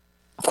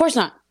 Of course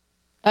not.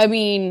 I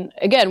mean,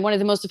 again, one of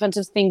the most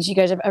offensive things you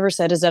guys have ever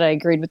said is that I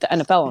agreed with the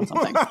NFL on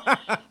something.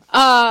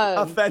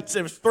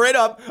 Offensive. Straight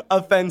up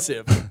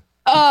offensive.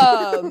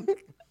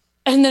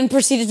 And then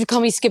proceeded to call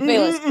me Skip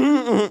Bayless.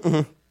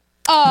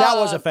 That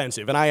was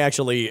offensive, and I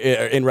actually,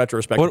 in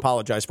retrospect,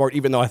 apologize for it,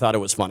 even though I thought it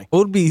was funny. What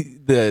would be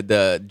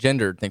the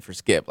gender thing for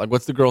Skip? Like,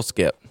 what's the girl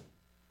Skip?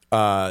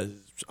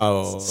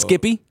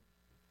 Skippy?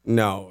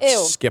 No. Ew.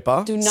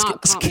 Skippa? Do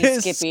not call me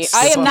Skippy.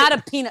 I am not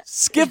a peanut.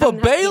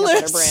 Skippa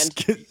Bayless?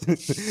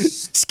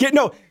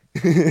 No.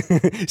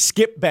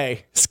 Skip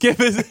Bay. Skip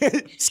Bay.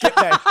 Skip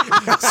Bay.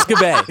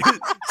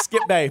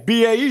 Skip Bay.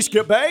 BAE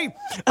Skip Bay.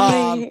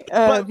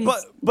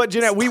 But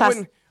Jeanette, we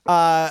wouldn't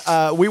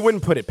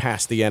put it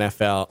past the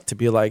NFL to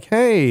be like,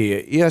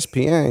 hey,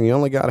 ESPN, you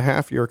only got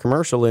half your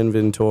commercial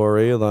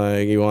inventory.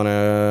 Like, you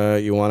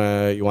wanna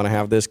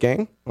have this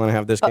game? Want to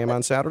have this game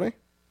on Saturday?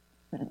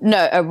 No,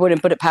 I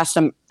wouldn't put it past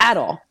them at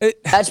all.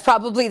 That's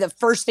probably the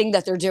first thing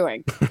that they're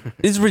doing.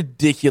 It's a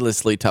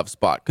ridiculously tough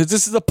spot because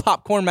this is a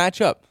popcorn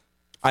matchup.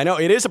 I know,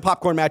 it is a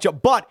popcorn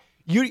matchup, but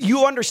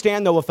you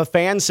understand, though, if a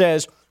fan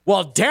says,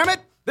 well, damn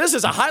it, this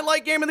is a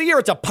highlight game of the year.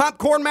 It's a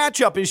popcorn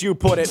matchup, as you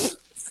put it.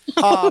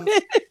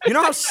 You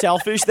know how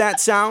selfish that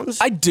sounds?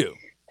 I do.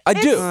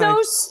 It's so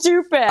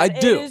stupid. I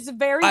do. It is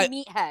very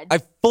meathead. I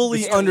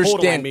fully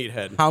understand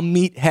how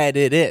meathead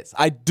it is.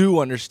 I do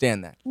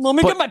understand that. Let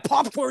me get my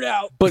popcorn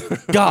out.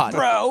 But God,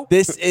 bro,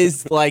 this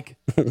is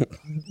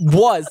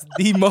was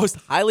the most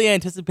highly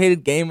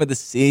anticipated game of the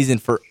season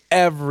for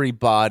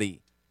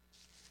everybody.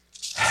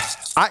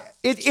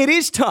 It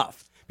is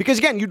tough because,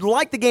 again, you'd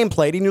like the game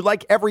played and you'd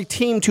like every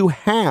team to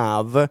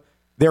have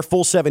their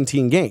full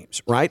 17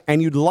 games, right?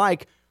 And you'd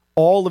like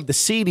all of the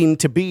seeding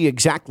to be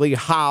exactly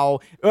how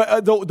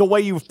the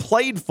way you've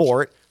played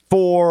for it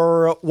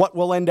for what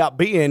will end up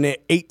being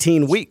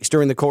 18 weeks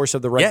during the course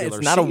of the regular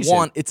season. Yeah, it's not a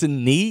want, it's a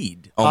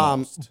need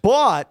almost.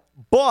 But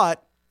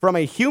from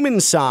a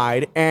human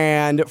side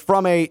and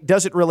from a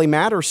does it really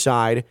matter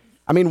side,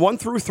 I mean, 1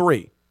 through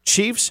 3,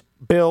 Chiefs,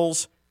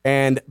 Bills,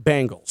 and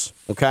Bengals,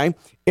 okay?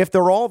 If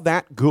they're all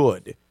that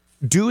good,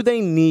 do they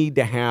need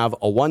to have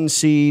a 1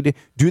 seed?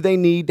 Do they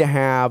need to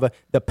have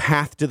the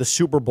path to the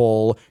Super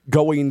Bowl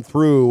going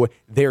through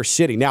their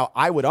city? Now,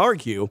 I would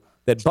argue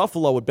that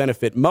Buffalo would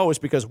benefit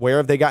most because where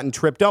have they gotten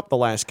tripped up the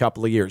last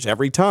couple of years?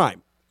 Every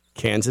time.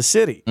 Kansas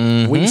City.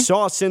 Mm-hmm. We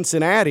saw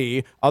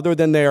Cincinnati, other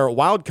than their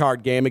wild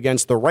card game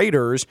against the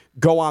Raiders,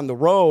 go on the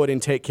road and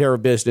take care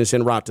of business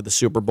en route to the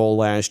Super Bowl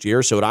last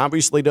year, so it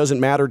obviously doesn't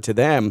matter to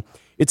them.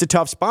 It's a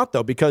tough spot,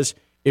 though, because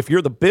if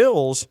you're the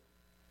Bills,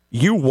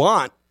 you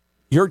want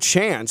your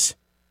chance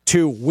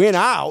to win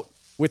out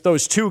with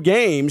those 2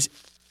 games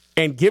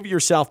and give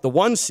yourself the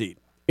 1 seed.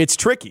 It's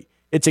tricky.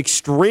 It's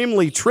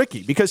extremely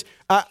tricky because,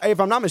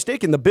 if I'm not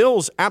mistaken, the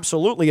Bills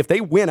absolutely, if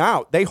they win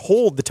out, they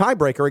hold the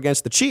tiebreaker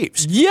against the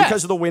Chiefs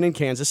because of the win in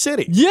Kansas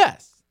City.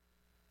 Yes.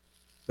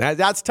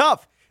 That's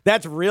tough.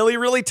 That's really,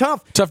 really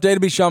tough. Tough day to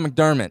be Sean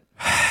McDermott.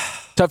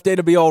 Tough day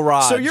to be old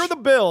Raj. So you're the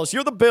Bills,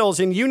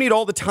 and you need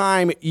all the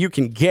time you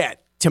can get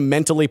to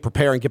mentally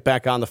prepare and get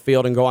back on the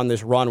field and go on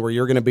this run where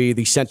you're going to be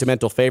the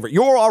sentimental favorite.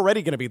 You're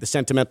already going to be the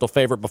sentimental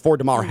favorite before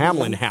Damar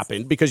Hamlin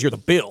happened because you're the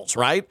Bills,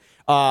 right?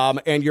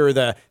 And you're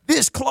the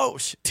this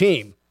close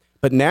team.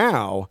 But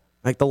now,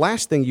 like, the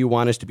last thing you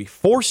want is to be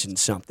forcing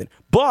something.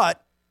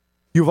 But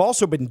you've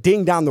also been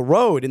dinged down the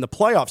road in the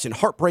playoffs in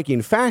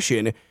heartbreaking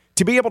fashion.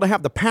 To be able to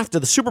have the path to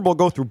the Super Bowl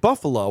go through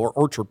Buffalo or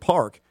Orchard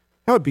Park,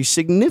 that would be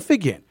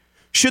significant.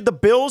 Should the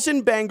Bills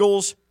and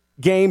Bengals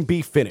game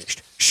be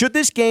finished? Should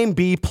this game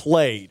be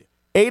played?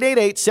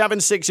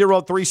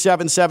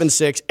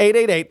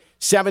 888-760-3776.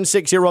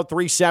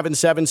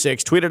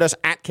 888-760-3776. Tweeted us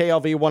at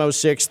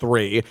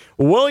KLV1063.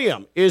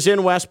 William is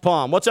in West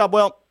Palm. What's up,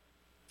 Will?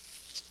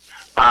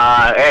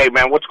 Hey,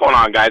 man, what's going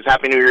on, guys?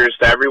 Happy New Year's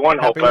to everyone.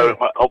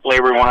 Hopefully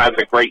everyone has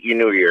a great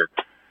New Year.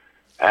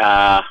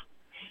 The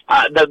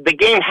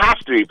game has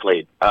to be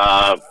played.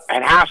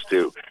 It has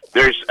to.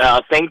 There's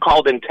a thing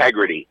called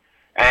integrity.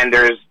 And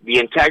there's the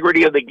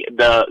integrity of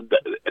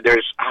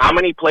there's how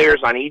many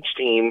players on each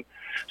team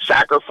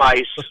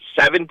sacrifice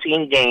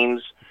 17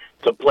 games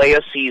to play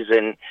a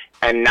season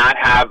and not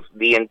have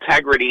the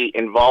integrity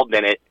involved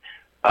in it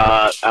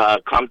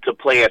come to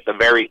play at the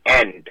very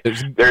end.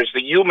 There's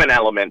the human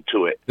element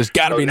to it. There's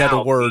got to be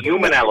another word. The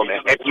human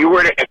element. If you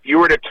were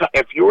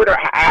to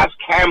ask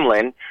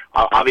Hamlin,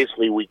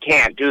 obviously we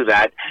can't do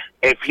that.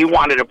 If he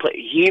wanted to play,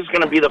 he's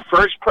going to be the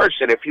first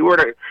person. If you were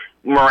to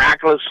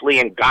miraculously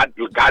and God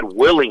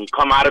willing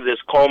come out of this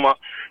coma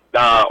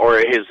or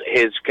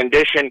his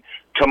condition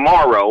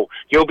tomorrow,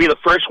 he'll be the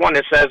first one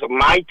that says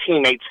my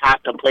teammates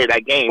have to play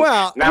that game.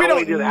 Well, not we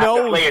only don't do they have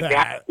to know play it, they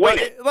have to win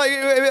it.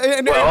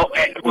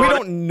 We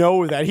don't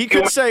know that. He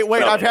could say,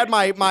 wait, I've had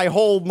my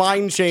whole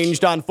mind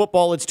changed on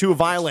football. It's too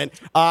violent.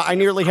 I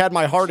nearly had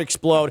my heart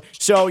explode.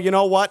 So you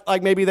know what?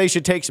 Like, maybe they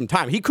should take some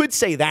time. He could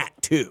say that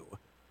too.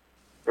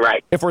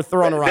 Right. If we're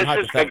throwing around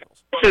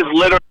hypotheticals.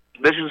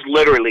 This is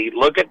literally,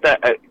 look at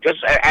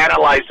just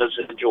analyze the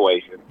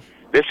situation.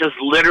 This is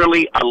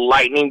literally a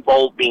lightning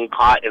bolt being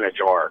caught in a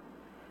jar.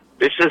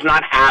 This has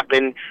not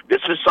happened.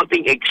 This is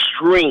something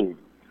extreme.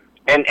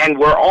 And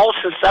we're all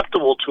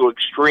susceptible to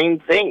extreme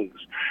things.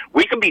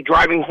 We could be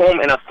driving home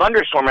in a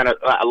thunderstorm and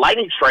a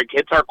lightning strike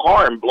hits our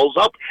car and blows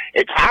up.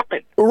 It's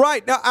happened.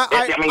 Right. Now,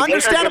 I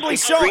understandably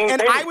so. And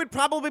things. I would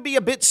probably be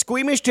a bit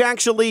squeamish to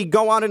actually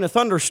go out in a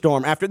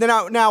thunderstorm after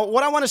that. Now,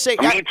 what I want to say.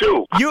 Me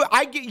too.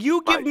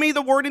 You give me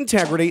the word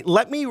integrity.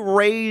 Let me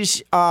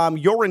raise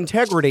your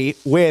integrity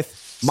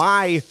with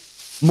my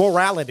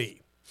morality.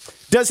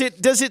 Does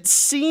it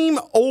seem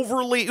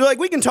overly, like,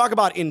 we can talk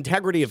about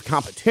integrity of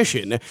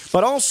competition,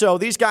 but also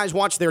these guys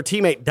watch their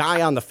teammate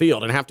die on the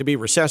field and have to be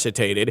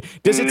resuscitated.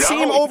 Does it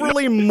seem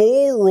overly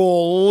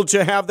moral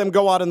to have them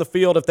go out in the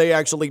field if they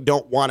actually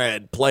don't want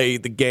to play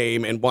the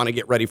game and want to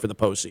get ready for the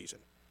postseason?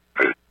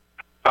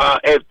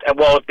 If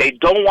they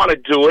don't want to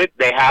do it,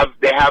 they have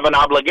an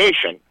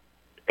obligation.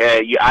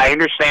 I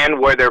understand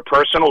where their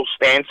personal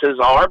stances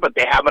are, but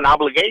they have an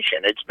obligation.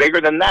 It's bigger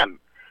than them.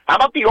 How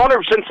about the owner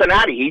of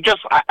Cincinnati? Do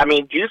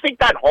you think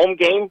that home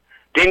game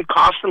didn't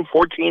cost him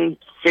 $14,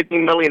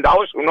 $15 million?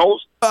 Who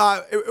knows?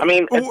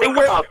 Think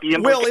about the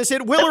Will, is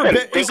it Will or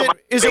Bill?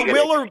 Is it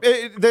Will or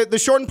the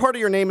shortened part of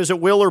your name? Is it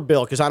Will or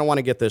Bill? Because I don't want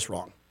to get this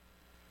wrong.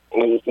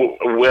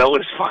 Will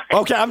is fine.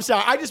 Okay, I'm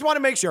sorry. I just want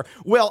to make sure.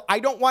 Will, I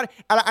don't want.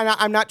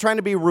 I'm not trying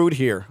to be rude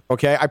here.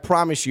 Okay, I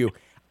promise you,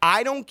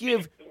 I don't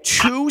give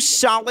two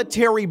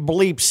solitary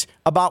bleeps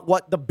about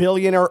what the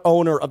billionaire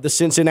owner of the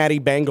Cincinnati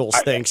Bengals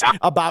thinks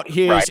about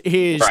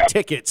his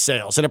ticket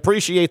sales, and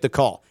appreciate the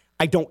call.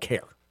 I don't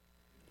care,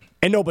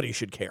 and nobody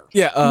should care.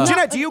 Yeah,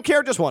 Jeanette, do you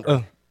care? Just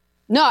wondering.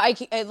 No, I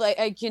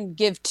can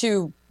give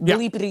two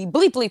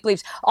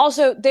bleeps.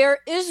 Also,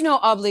 there is no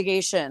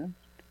obligation.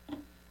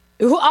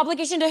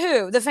 Obligation to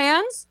who? The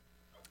fans?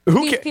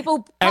 These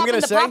people popping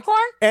the popcorn?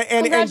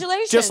 Congratulations.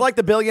 And just like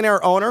the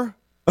billionaire owner,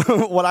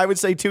 what I would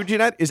say too,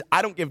 Jeanette, is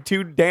I don't give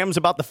two damns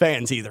about the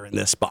fans either in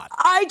this spot.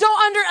 I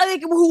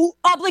don't who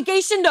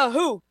obligation to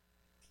who?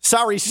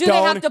 Sorry, Stone. Do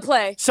they have to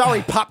play?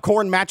 Sorry,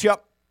 popcorn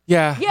matchup.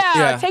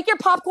 Yeah. Take your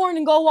popcorn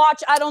and go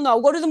watch. I don't know.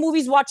 Go to the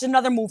movies, watch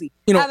another movie.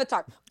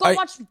 Avatar.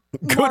 Watch.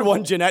 Good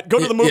one, Jeanette. Go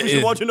to the movies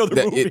and watch another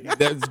movie.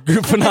 That's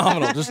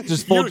phenomenal.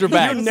 Just fold your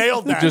bags. You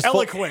nailed that.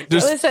 Eloquent.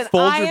 Listen,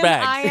 fold your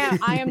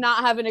bags. I am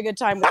not having a good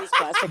time with these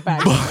plastic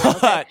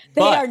bags.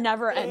 They are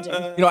never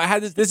ending. I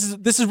had this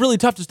is really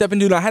tough to step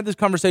into. And I had this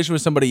conversation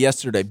with somebody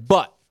yesterday.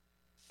 But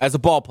as a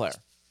ball player,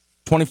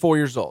 24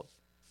 years old,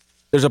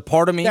 there's a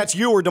part of me. That's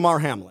you or Damar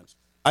Hamlin.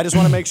 I just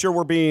want to make sure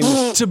we're being.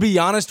 To be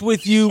honest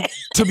with you,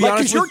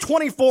 because you're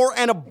 24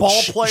 and a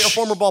ball player, a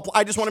former ball player.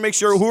 I just want to make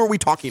sure. Who are we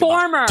talking about?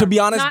 Former. To be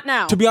honest, not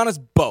now. To be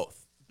honest,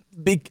 both.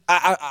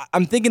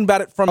 I'm thinking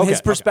about it from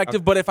his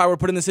perspective, but if I were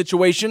put in the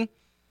situation,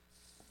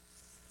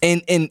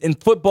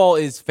 and football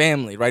is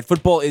family, right?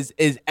 Football is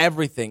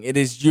everything. It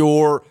is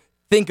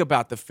think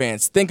about the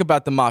fans, think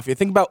about the mafia,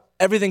 think about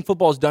everything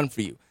football has done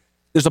for you.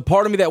 There's a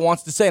part of me that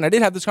wants to say, and I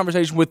did have this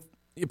conversation with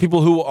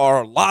people who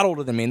are a lot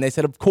older than me, and they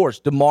said, of course,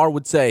 DeMar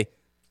would say,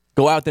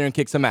 go out there and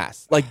kick some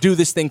ass. Like, do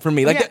this thing for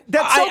me. Like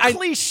that's so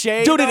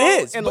cliche, dude. It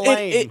is. And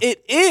lame.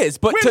 It is.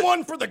 But win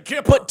one for the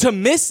Kipper. But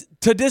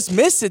to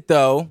dismiss it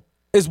though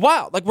is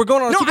wild. Like we're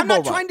going on a Super Bowl I'm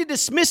not trying to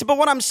dismiss it, but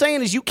what I'm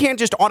saying is you can't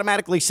just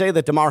automatically say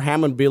that DeMar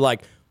Hamlin would be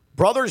like,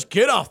 brothers,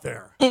 get out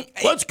there.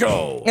 Let's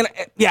go. And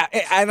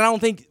I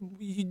don't think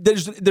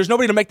there's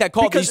nobody to make that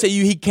call. Because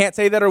he can't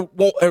say that or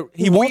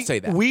won't say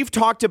that. We've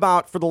talked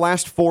about for the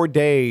last 4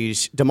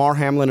 days DeMar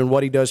Hamlin and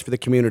what he does for the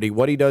community,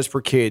 what he does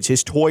for kids,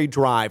 his toy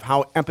drive,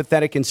 how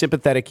empathetic and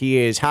sympathetic he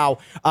is, how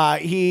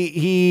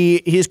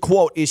his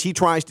quote is he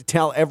tries to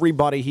tell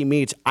everybody he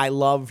meets, I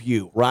love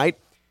you, right?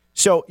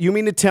 So you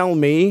mean to tell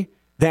me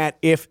that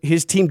if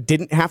his team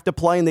didn't have to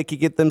play and they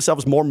could get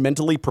themselves more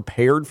mentally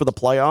prepared for the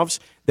playoffs,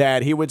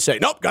 that he would say,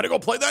 nope, got to go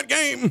play that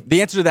game?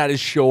 The answer to that is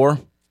sure.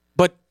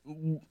 But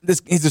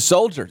he's a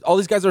soldier. All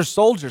these guys are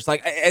soldiers.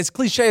 Like, as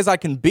cliche as I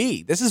can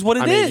be, this is what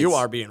it is. I mean, you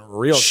are being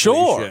real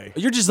cliche.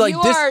 You're just like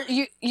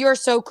you're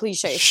so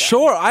cliche.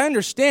 Sure, I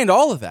understand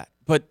all of that.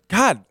 But,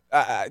 God,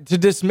 to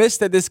dismiss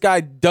that this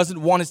guy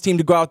doesn't want his team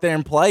to go out there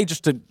and play,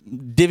 just to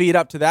divvy it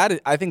up to that,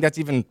 I think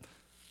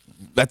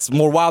that's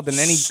more wild than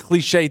any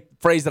cliche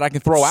phrase that I can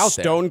throw out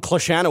there. Stone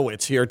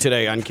Klashanowitz here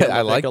today on Ken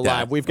I like Live.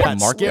 that. We've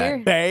got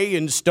Skip Bay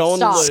and Stone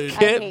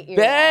Skip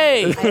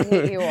Bay. I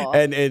hate you all.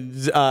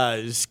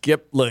 and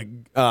Skip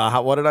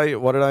what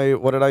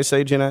did I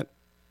say, Jeanette?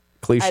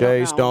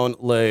 Cliche Stone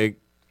Leg.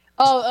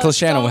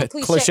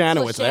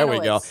 Klashanowitz. There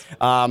we go.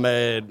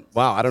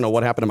 Wow, I don't know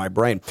what happened to my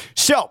brain.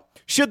 So,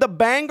 should the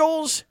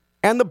Bengals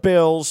and the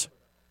Bills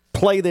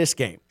play this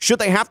game? Should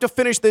they have to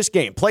finish this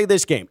game? Play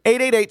this game.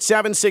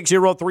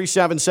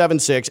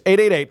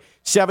 888-760-3776.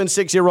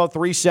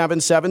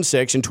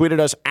 888-760-3776. And tweeted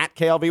us at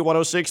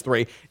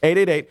KLV1063.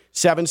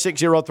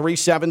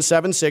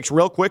 888-760-3776.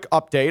 Real quick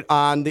update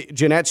on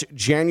Jeanette's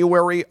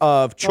January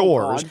of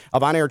chores,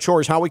 of on-air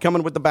chores. How are we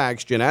coming with the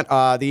bags, Jeanette?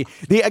 The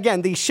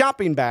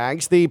shopping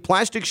bags, the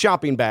plastic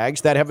shopping bags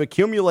that have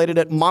accumulated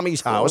at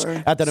Mommy's house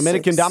at the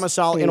Dominican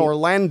domicile in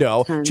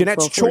Orlando. 10,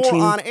 Jeanette's 12,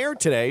 14, chore on air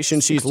today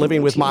since she's 16,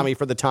 living 14. With Mommy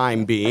for the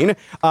time being.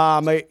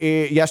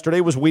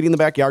 Yesterday was weeding the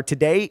backyard.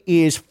 Today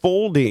is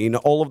folding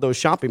all of those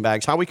shopping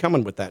bags. How are we coming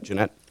with that,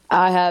 Jeanette?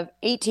 I have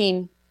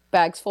 18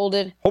 bags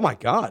folded. Oh, my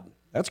God.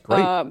 That's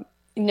great.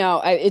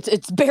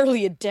 It's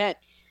barely a dent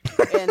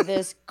in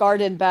this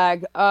garden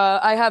bag.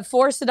 I have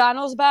 4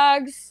 Sedano's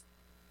bags,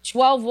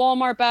 12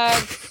 Walmart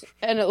bags,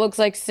 and it looks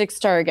like 6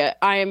 Target.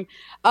 I'd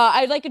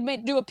like to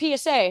do a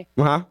PSA.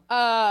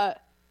 Uh-huh.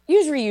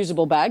 Use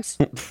reusable bags.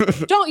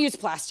 Don't use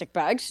plastic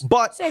bags.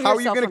 But how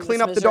are you going to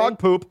clean up the dog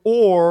poop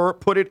or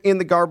put it in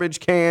the garbage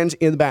cans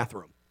in the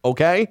bathroom?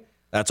 Okay?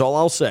 That's all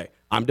I'll say.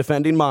 I'm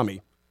defending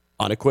Mommy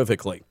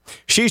unequivocally.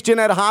 She's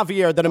Jeanette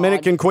Javier, the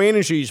Dominican Queen,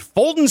 and she's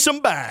folding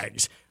some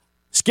bags.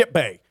 Skip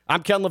Bay.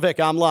 I'm Ken Levick.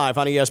 I'm live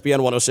on ESPN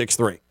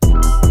 106.3.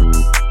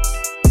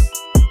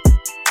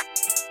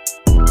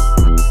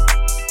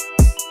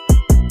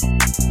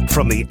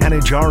 From the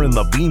Anajar and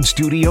Levine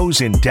Studios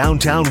in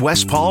downtown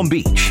West Palm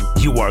Beach,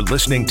 you are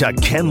listening to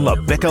Ken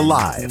LaVicka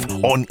Live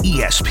on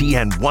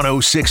ESPN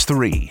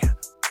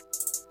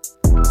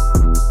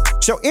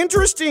 106.3. So,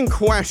 interesting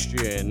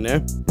question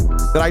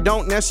that I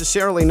don't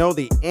necessarily know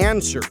the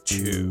answer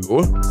to,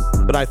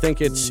 but I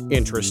think it's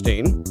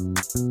interesting.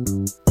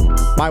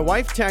 My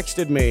wife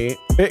texted me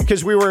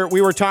because we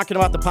were talking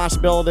about the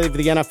possibility of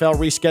the NFL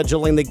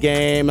rescheduling the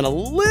game and a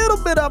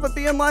little bit of it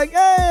being like,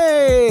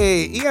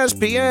 hey,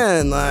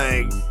 ESPN,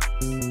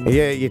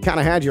 you kind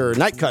of had your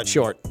night cut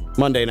short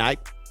Monday night.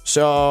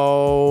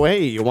 So,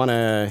 hey, you want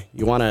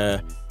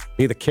to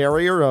be the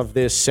carrier of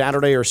this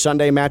Saturday or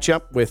Sunday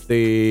matchup with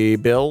the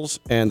Bills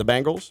and the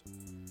Bengals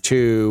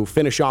to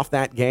finish off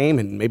that game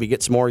and maybe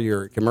get some more of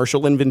your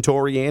commercial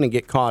inventory in and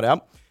get caught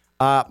up?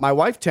 My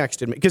wife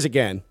texted me, because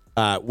again,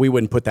 we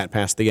wouldn't put that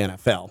past the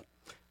NFL.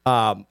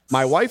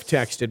 My wife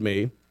texted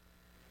me,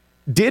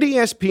 did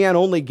ESPN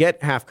only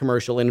get half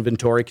commercial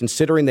inventory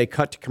considering they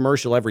cut to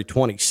commercial every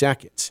 20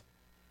 seconds?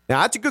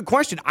 Now, that's a good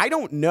question. I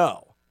don't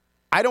know.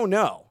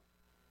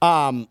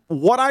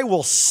 What I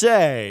will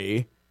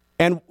say,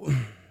 and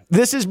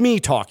this is me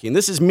talking.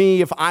 This is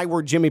me if I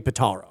were Jimmy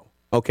Pitaro,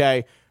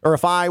 okay? Or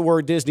if I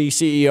were Disney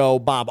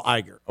CEO Bob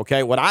Iger,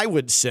 okay? What I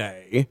would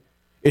say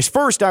is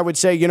first I would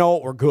say,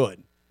 we're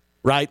good,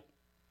 right?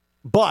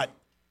 But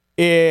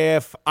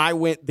if I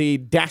went the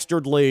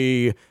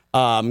dastardly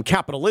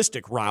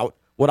capitalistic route,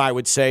 what I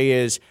would say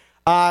is,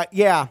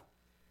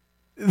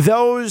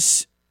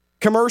 those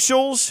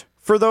commercials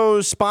for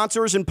those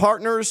sponsors and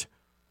partners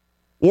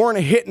weren't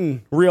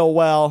hitting real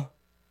well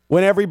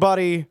when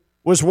everybody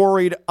was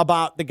worried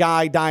about the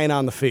guy dying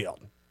on the field,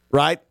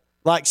 right?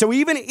 So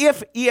even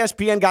if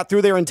ESPN got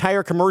through their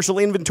entire commercial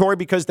inventory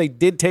because they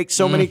did take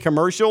so many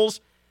commercials,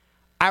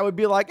 I would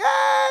be like,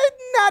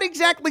 not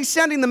exactly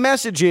sending the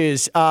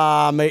messages in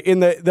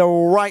the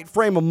right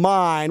frame of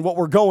mind, what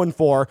we're going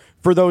for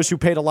those who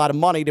paid a lot of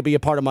money to be a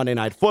part of Monday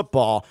Night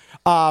Football.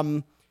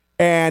 And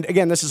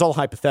again, this is all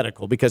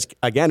hypothetical because,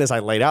 again, as I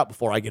laid out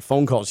before, I get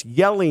phone calls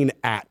yelling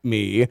at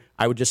me.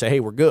 I would just say, hey,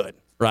 we're good,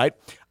 right?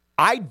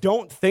 I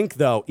don't think,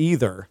 though,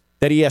 either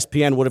that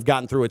ESPN would have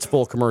gotten through its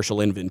full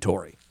commercial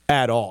inventory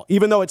at all,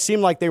 even though it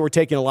seemed like they were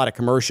taking a lot of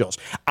commercials.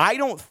 I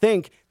don't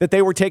think that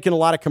they were taking a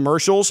lot of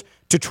commercials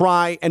to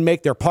try and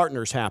make their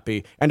partners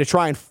happy and to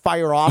try and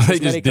fire off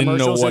as many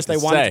commercials as they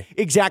wanted.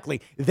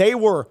 Exactly. They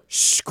were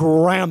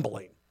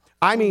scrambling.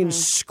 I mean,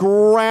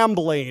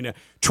 scrambling,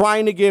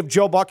 trying to give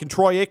Joe Buck and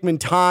Troy Aikman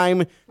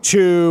time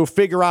to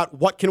figure out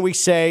what can we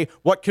say,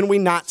 what can we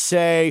not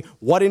say,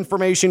 what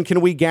information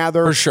can we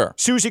gather. For sure.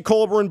 Susie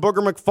Colburn,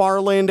 Booger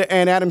McFarland,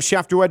 and Adam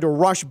Schefter had to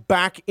rush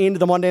back into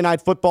the Monday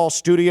Night Football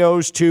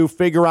studios to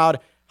figure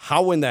out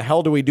how in the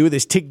hell do we do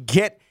this, to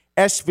get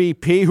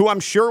SVP, who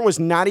I'm sure was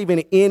not even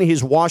in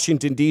his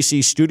Washington,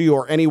 D.C. studio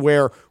or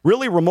anywhere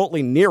really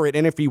remotely near it.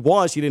 And if he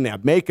was, he didn't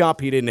have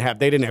makeup. They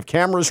didn't have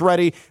cameras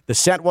ready. The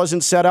set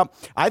wasn't set up.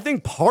 I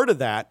think part of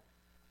that,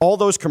 all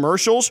those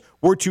commercials,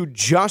 were to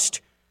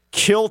just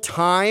kill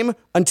time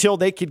until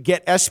they could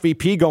get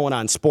SVP going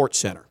on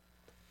SportsCenter.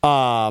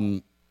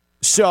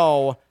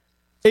 So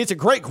it's a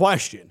great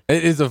question.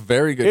 It is a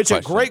very good question.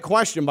 It's a great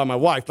question by my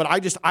wife, but I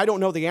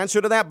don't know the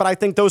answer to that, but I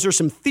think those are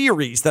some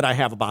theories that I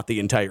have about the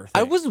entire thing.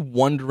 I was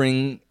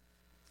wondering,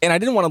 and I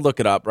didn't want to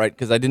look it up, right,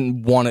 because I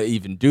didn't want to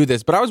even do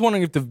this, but I was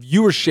wondering if the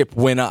viewership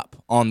went up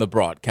on the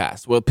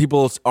broadcast. Well,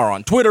 people are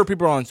on Twitter,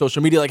 people are on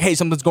social media, like, hey,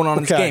 something's going on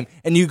in this game,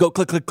 and you go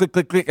click, click, click,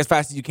 click, click as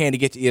fast as you can to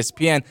get to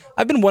ESPN.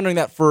 I've been wondering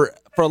that for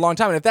a long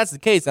time, and if that's the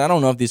case, I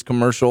don't know if these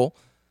commercial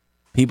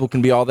people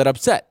can be all that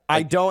upset.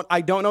 I don't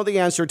know the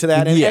answer to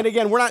that. And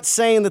again, we're not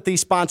saying that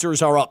these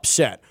sponsors are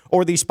upset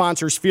or these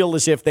sponsors feel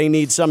as if they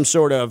need some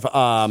sort of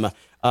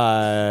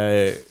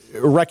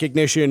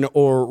recognition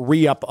or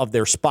re-up of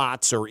their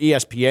spots, or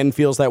ESPN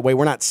feels that way.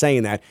 We're not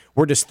saying that.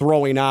 We're just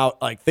throwing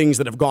out like things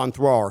that have gone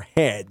through our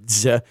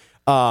heads. Just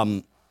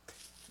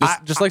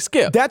like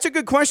Skip. That's a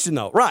good question,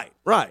 though. Right.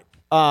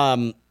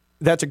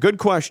 That's a good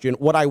question.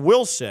 What I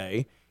will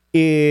say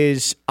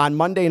is on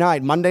Monday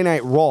Night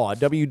Raw,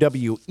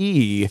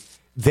 WWE,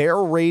 their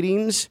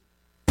ratings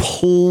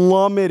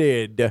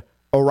plummeted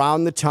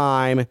around the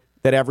time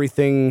that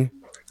everything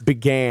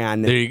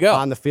began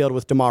on the field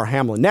with Damar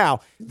Hamlin.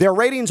 Now, their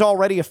ratings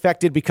already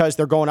affected because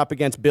they're going up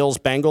against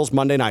Bills-Bengals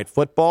Monday Night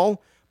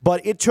Football, but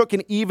it took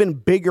an even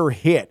bigger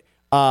hit.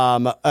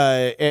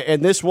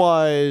 And this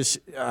was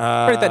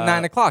right at that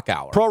 9 o'clock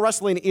hour. Pro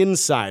Wrestling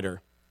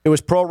Insider. It was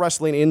Pro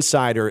Wrestling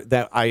Insider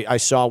that I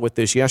saw with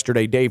this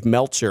yesterday. Dave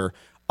Meltzer,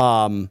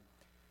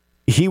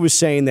 he was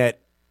saying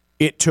that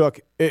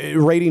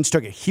ratings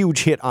took a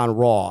huge hit on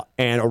Raw,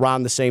 and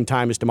around the same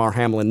time as Damar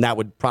Hamlin, that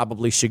would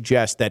probably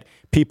suggest that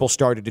people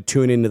started to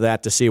tune into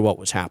that to see what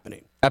was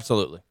happening.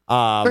 Absolutely.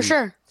 For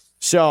sure.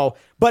 So,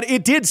 but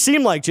it did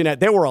seem like, Jeanette,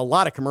 there were a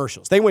lot of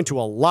commercials. They went to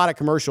a lot of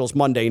commercials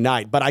Monday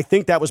night, but I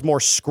think that was more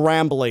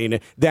scrambling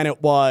than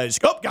it was,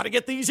 got to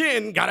get these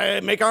in, got to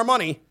make our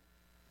money.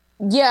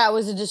 Yeah, it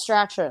was a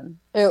distraction.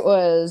 It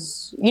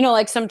was,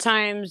 like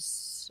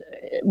sometimes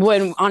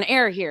when on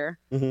air here,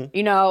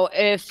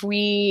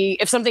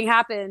 if something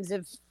happens,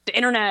 if the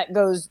internet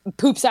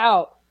poops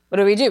out, what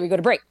do? We go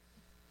to break.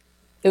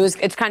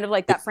 It's kind of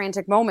like that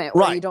frantic moment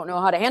where you don't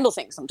know how to handle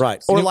things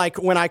sometimes. Right. Or like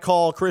when I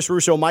call Chris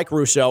Russo, Mike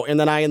Russo, and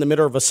then in the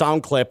middle of a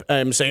sound clip,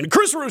 am saying,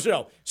 Chris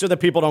Russo, so that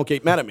people don't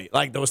get mad at me.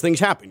 Like, those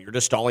things happen. You're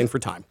just stalling for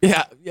time.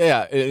 Yeah.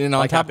 And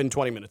happened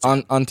 20 minutes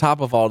ago. On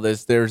top of all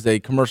this, there's a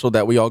commercial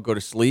that we all go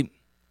to sleep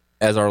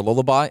as our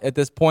lullaby at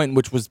this point,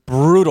 which was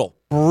brutal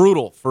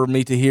for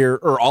me to hear,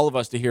 or all of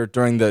us to hear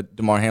during the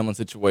Damar Hamlin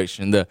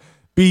situation. The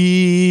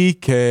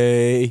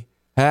BK,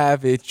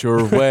 have it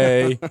your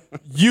way.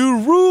 You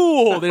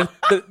rule.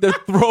 They're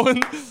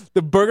throwing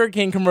the Burger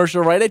King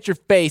commercial right at your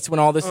face when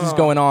all this is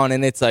going on,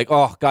 and it's like,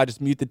 oh, God,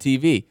 just mute the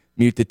TV.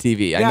 Mute the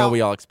TV. I know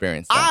we all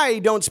experience that. I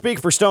don't speak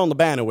for Stone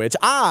Labanowitz.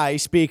 I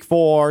speak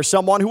for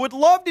someone who would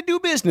love to do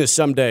business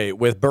someday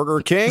with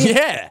Burger King.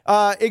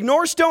 Yeah.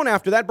 Ignore Stone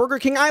after that. Burger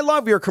King, I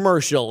love your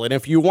commercial. And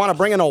if you want to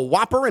bring in a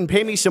Whopper and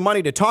pay me some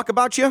money to talk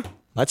about you,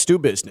 let's do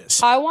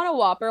business. I want a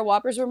Whopper.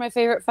 Whoppers were my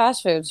favorite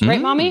fast foods.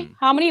 Right, Mommy?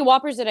 How many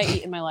Whoppers did I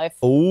eat in my life?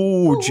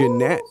 Oh,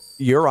 Jeanette,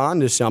 you're on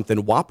to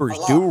something. Whoppers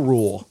do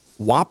rule.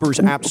 Whoppers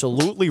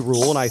absolutely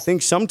rule, and I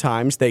think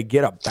sometimes they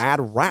get a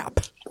bad rap,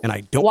 and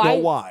I don't know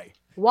why.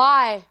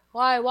 Why?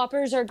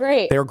 Whoppers are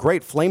great. They're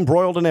great, flame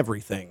broiled and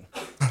everything.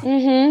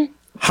 Mm-hmm.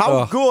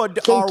 How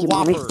good are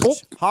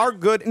Whoppers? How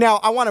good? Now,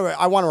 I want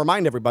to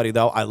remind everybody,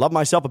 though, I love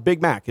myself a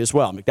Big Mac as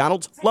well.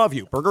 McDonald's, love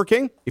you. Burger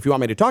King, if you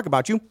want me to talk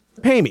about you,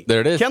 pay me.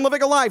 There it is. Ken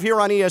LaVicka Live here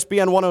on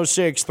ESPN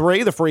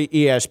 106.3, the free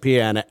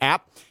ESPN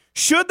app.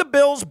 Should the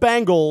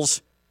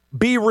Bills-Bengals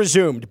be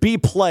resumed, be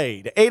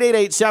played.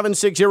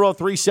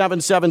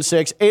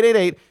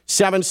 888-760-3776,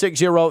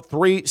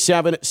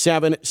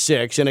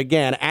 888-760-3776. And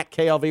again, at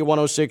KLV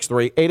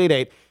 1063,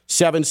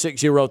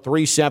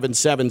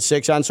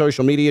 888-760-3776 on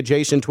social media.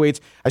 Jason tweets,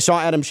 I saw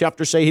Adam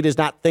Schefter say he does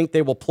not think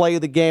they will play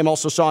the game.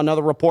 Also saw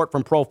another report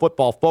from Pro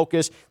Football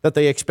Focus that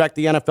they expect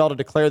the NFL to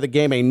declare the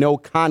game a no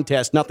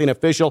contest. Nothing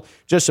official,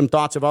 just some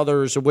thoughts of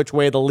others of which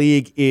way the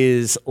league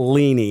is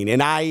leaning.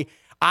 And I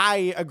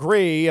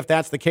agree if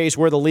that's the case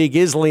where the league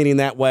is leaning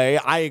that way.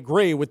 I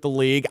agree with the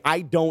league.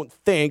 I don't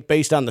think,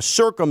 based on the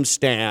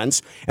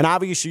circumstance, and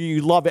obviously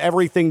you love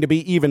everything to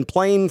be even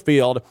playing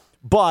field,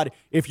 but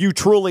if you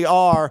truly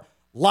are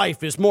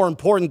life is more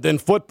important than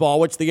football,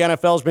 which the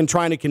NFL has been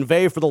trying to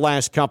convey for the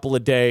last couple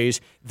of days,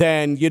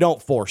 then you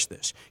don't force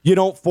this. You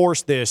don't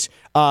force this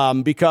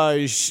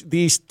because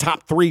these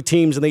top three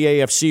teams in the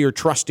AFC are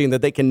trusting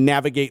that they can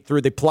navigate through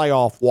the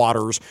playoff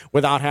waters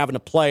without having to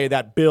play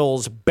that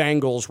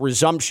Bills-Bengals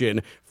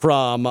resumption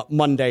from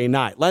Monday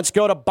night. Let's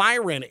go to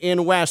Byron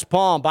in West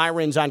Palm.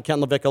 Byron's on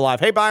Ken LaVicka Live.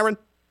 Hey, Byron.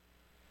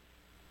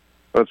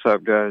 What's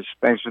up, guys?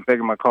 Thanks for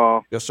taking my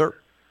call. Yes, sir.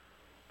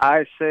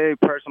 I say,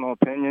 personal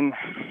opinion,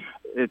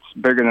 it's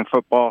bigger than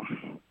football.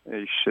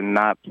 They should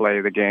not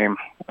play the game.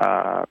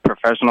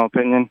 Professional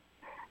opinion,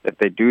 if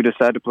they do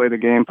decide to play the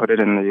game, put it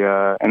in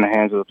the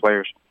hands of the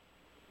players.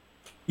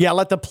 Yeah,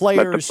 let the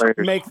players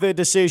make the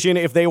decision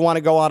if they want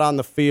to go out on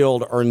the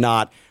field or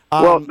not.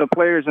 Well, the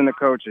players and the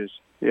coaches,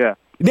 yeah.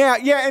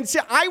 Yeah, and see,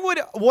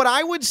 what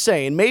I would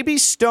say, and maybe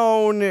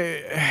Stone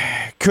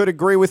could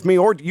agree with me,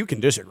 or you can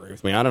disagree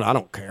with me. I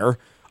don't care.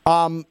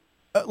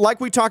 Like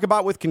we talk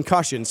about with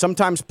concussion,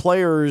 sometimes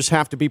players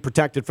have to be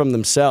protected from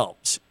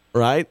themselves,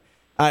 right?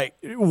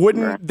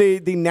 Wouldn't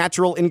the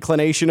natural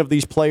inclination of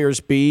these players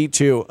be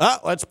to,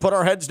 let's put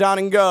our heads down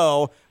and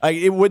go?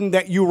 It wouldn't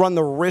that you run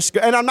the risk?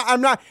 And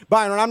I'm not,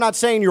 Byron, I'm not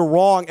saying you're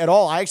wrong at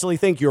all. I actually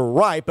think you're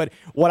right. But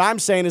what I'm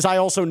saying is I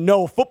also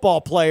know football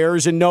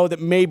players and know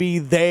that maybe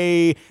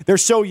they're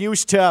so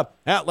used to,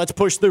 let's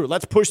push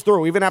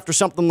through, even after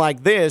something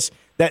like this,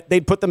 that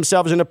they'd put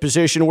themselves in a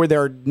position where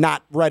they're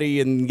not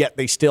ready and yet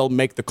they still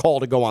make the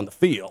call to go on the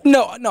field.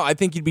 No, I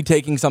think you'd be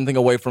taking something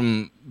away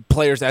from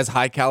players as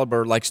high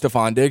caliber like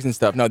Stephon Diggs and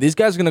stuff. No, these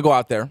guys are going to go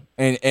out there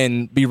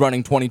and be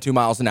running 22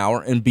 miles an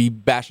hour and be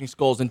bashing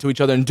skulls into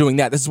each other and doing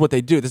that. This is what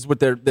they do. This is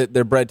what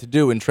they're bred to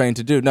do and trained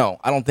to do. No,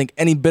 I don't think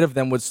any bit of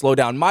them would slow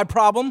down. My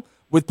problem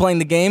with playing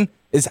the game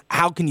is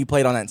how can you play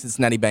it on that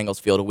Cincinnati Bengals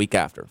field a week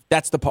after?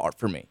 That's the part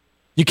for me.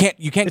 You can't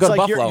go to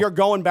Buffalo. You're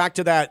going back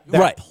to that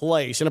right.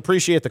 place, and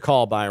appreciate the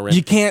call, Byron.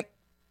 You can't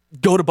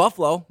go to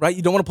Buffalo, right?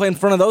 You don't want to play in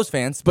front of those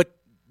fans, but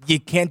you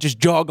can't just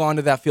jog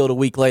onto that field a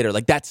week later.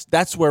 Like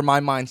that's where my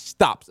mind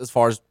stops as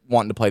far as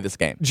wanting to play this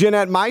game.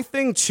 Jeanette, my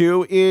thing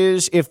too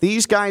is if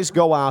these guys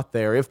go out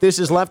there, if this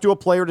is left to a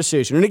player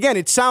decision, and again,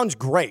 it sounds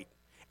great.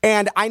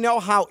 And I know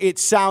how it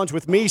sounds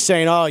with me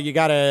saying, you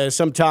got to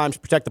sometimes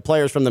protect the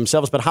players from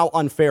themselves, but how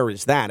unfair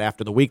is that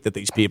after the week that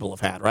these people have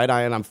had, right?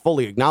 And I'm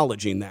fully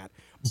acknowledging that.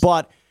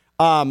 But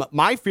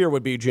my fear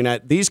would be,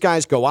 Jeanette, these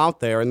guys go out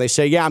there and they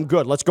say, I'm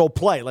good. Let's go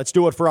play. Let's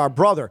do it for our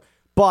brother.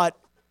 But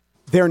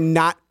they're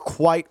not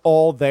quite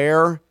all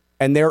there,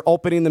 and they're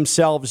opening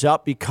themselves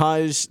up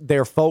because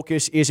their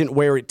focus isn't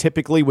where it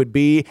typically would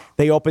be.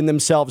 They open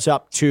themselves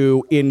up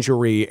to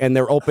injury, and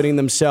they're opening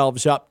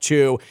themselves up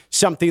to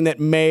something that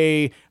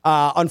may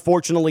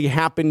unfortunately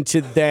happen to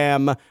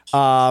them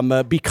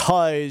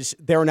because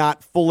they're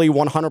not fully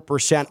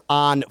 100%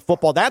 on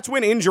football. That's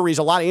when a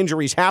lot of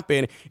injuries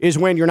happen, is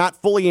when you're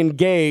not fully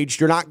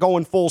engaged, you're not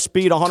going full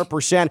speed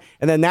 100%,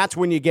 and then that's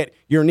when you get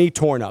your knee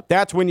torn up.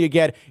 That's when you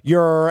get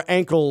your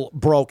ankle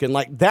broken.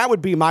 Like, that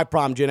would be my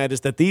problem, Jeanette,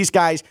 is that these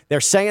guys, they're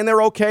saying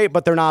they're okay,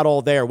 but they're not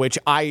all there, which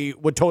I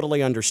would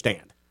totally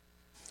understand.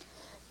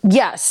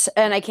 Yes,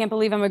 and I can't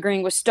believe I'm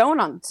agreeing with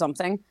Stone on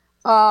something.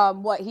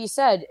 What he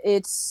said,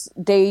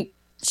 they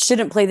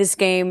shouldn't play this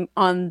game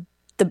in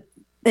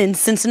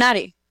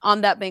Cincinnati on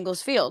that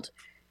Bengals field.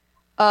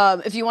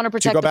 If you want to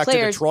protect the players, to go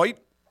back to Detroit.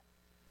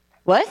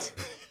 What?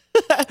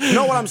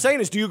 No, what I'm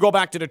saying is, do you go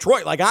back to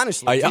Detroit? Like,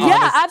 honestly.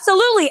 Yeah,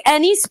 absolutely.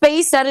 Any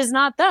space that is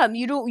not them.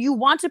 You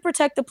want to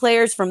protect the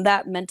players from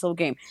that mental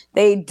game.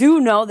 They do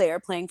know they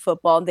are playing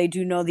football, and they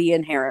do know the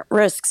inherent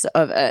risks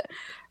of it.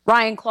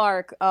 Ryan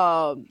Clark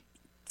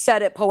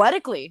said it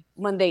poetically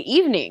Monday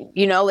evening.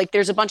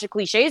 There's a bunch of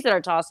cliches that are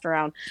tossed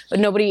around, but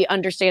nobody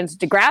understands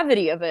the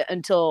gravity of it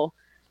until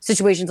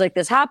situations like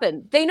this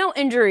happen. They know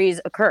injuries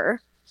occur,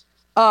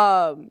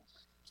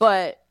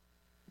 but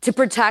to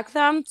protect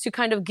them, to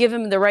kind of give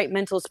them the right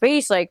mental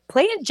space, like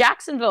play in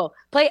Jacksonville,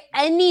 play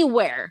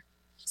anywhere.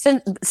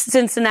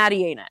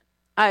 Cincinnati ain't it.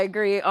 I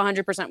agree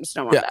 100% with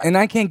Stone on that. And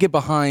I can't get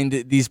behind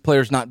these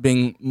players not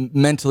being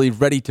mentally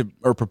ready to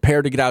or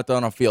prepared to get out there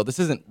on a field. This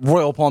isn't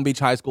Royal Palm Beach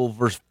High School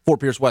versus Fort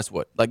Pierce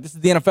Westwood. Like, this is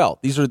the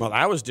NFL. Well,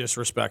 that was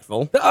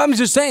disrespectful. I'm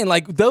just saying,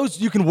 like, those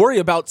you can worry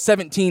about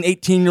 17,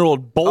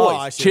 18-year-old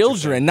boys,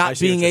 children, not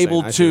being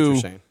able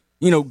to,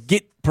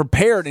 get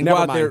prepared and go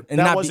out there.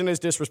 And wasn't as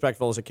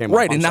disrespectful as it came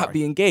right, off. And not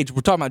be engaged.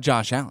 We're talking about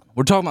Josh Allen.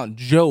 We're talking about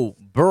Joe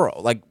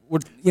Burrow. Like,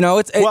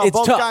 it's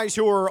both tough. guys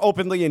who were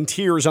openly in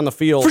tears on the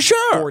field for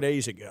sure 4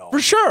 days ago. For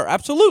sure,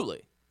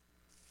 absolutely.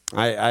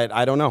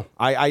 I don't know.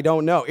 I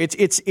don't know.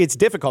 It's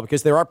difficult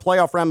because there are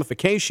playoff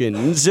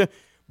ramifications,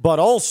 but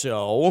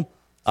also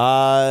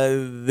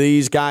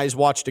these guys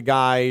watched a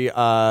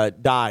guy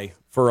die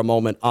for a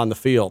moment on the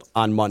field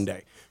on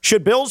Monday.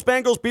 Should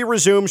Bills-Bengals be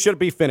resumed? Should it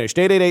be finished?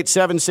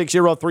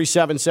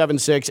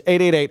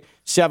 888-760-3776.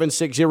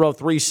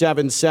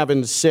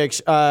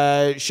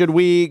 888-760-3776. Should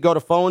we go to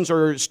phones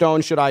or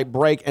Stone? Should I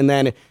break and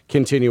then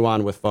continue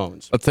on with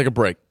phones? Let's take a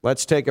break.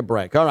 Let's take a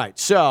break. All right.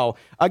 So,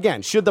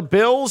 again, should the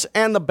Bills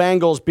and the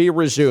Bengals be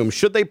resumed?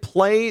 Should they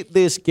play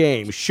this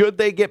game? Should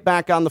they get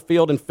back on the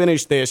field and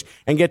finish this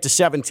and get to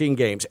 17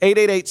 games?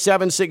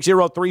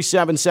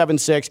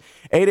 888-760-3776.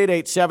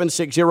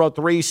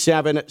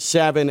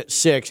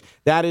 888-760-3776.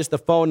 That is the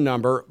phone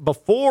number.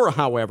 Before,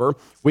 however,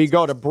 we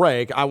go to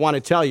break, I want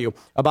to tell you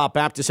about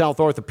Baptist Health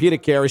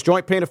Orthopedic Care. Is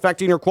joint pain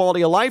affecting your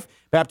quality of life?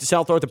 Baptist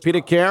Health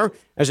Orthopedic Care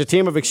has a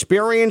team of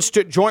experienced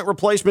joint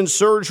replacement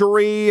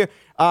surgery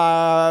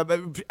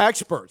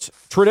experts,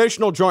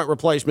 traditional joint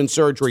replacement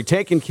surgery,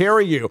 taking care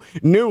of you,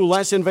 new,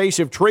 less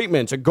invasive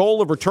treatments, a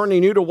goal of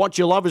returning you to what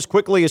you love as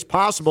quickly as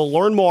possible.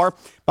 Learn more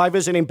by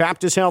visiting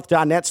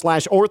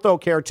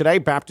baptisthealth.net/orthocare today.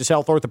 Baptist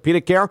Health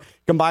Orthopedic Care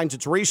combines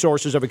its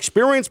resources of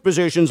experienced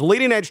physicians,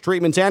 leading-edge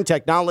treatments, and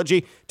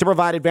technology to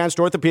provide advanced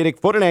orthopedic,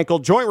 foot and ankle,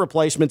 joint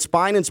replacement,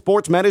 spine, and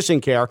sports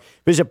medicine care.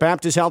 Visit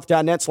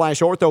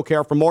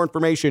baptisthealth.net/orthocare for more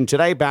information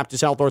today.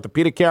 Baptist Health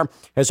Orthopedic Care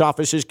has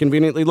offices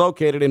conveniently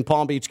located in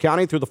Palm Beach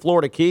County through the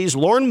Florida Keys.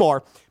 Learn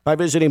more by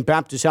visiting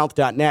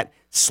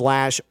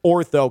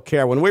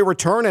baptisthealth.net/orthocare. When we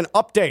return, an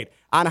update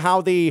on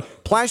how the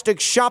plastic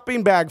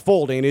shopping bag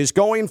folding is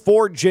going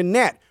for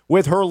Jeanette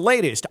with her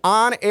latest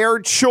on-air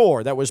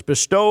chore that was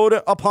bestowed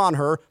upon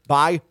her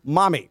by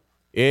Mommy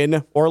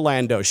in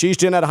Orlando. She's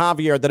Jeanette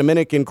Javier, the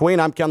Dominican Queen.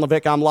 I'm Ken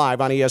Levick. I'm live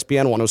on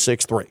ESPN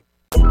 106.3.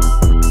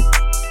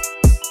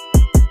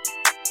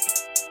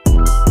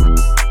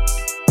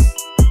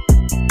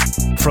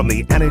 From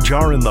the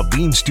Anajar and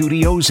Levine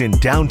Studios in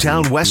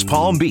downtown West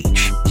Palm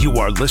Beach, you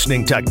are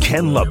listening to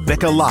Ken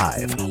LaVicka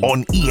Live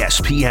on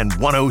ESPN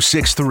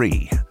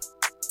 106.3.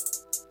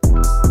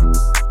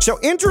 So,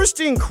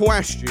 interesting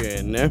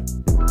question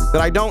that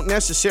I don't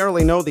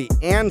necessarily know the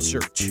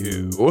answer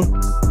to,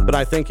 but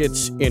I think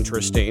it's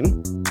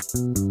interesting.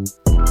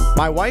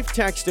 My wife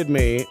texted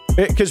me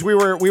because we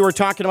were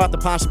talking about the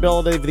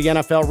possibility of the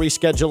NFL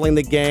rescheduling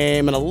the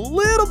game and a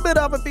little bit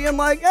of it being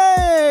like,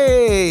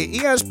 hey,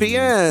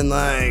 ESPN,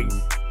 like,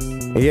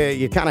 yeah,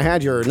 you kind of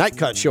had your night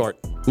cut short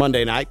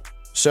Monday night.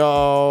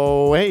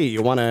 So, hey,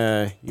 you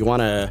wanna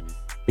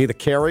be the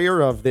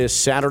carrier of this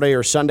Saturday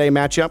or Sunday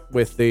matchup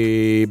with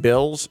the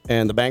Bills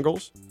and the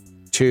Bengals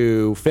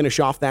to finish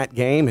off that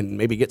game and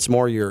maybe get some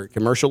more of your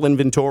commercial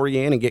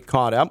inventory in and get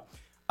caught up?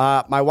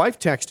 My wife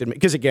texted me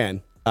because,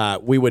 again,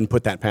 we wouldn't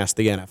put that past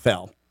the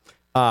NFL.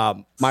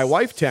 My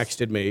wife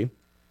texted me,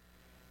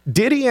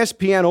 did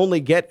ESPN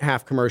only get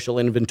half commercial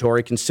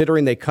inventory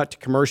considering they cut to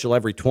commercial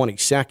every 20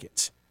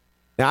 seconds?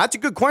 Now, that's a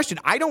good question.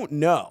 I don't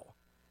know.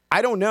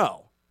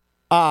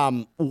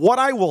 What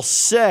I will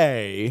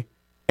say,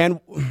 and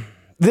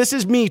this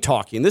is me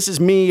talking. This is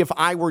me if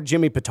I were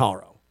Jimmy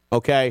Pitaro,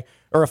 okay?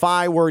 Or if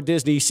I were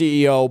Disney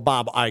CEO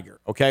Bob Iger,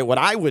 okay? What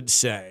I would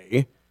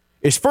say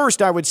is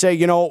first I would say,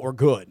 you know what, we're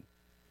good,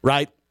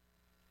 right?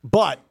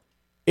 But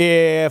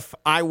if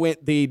I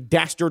went the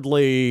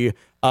dastardly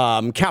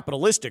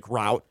capitalistic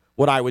route,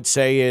 what I would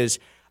say is,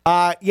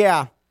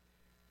 yeah,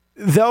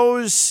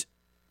 those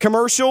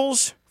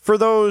commercials for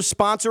those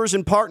sponsors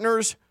and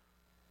partners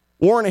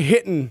weren't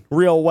hitting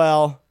real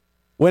well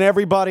when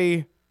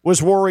everybody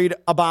was worried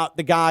about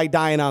the guy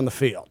dying on the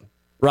field,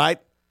 right?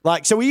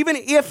 Like, so even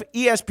if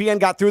ESPN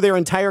got through their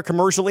entire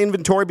commercial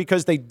inventory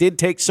because they did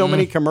take so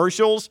many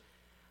commercials,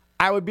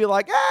 I would be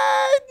like,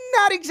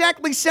 not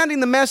exactly sending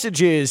the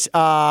messages in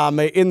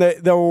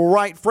the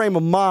right frame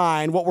of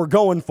mind, what we're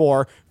going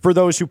for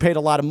those who paid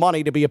a lot of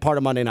money to be a part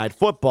of Monday Night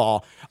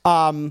Football.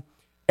 And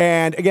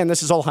again,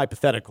 this is all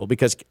hypothetical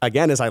because,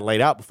 again, as I laid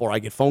out before, I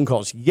get phone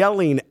calls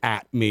yelling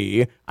at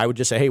me. I would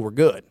just say, hey, we're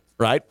good,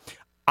 right?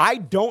 I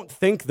don't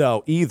think,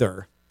 though,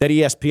 either that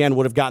ESPN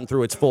would have gotten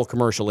through its full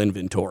commercial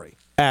inventory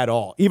at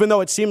all, even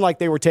though it seemed like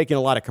they were taking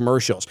a lot of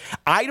commercials.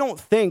 I don't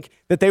think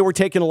that they were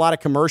taking a lot of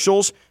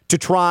commercials to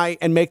try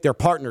and make their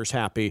partners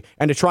happy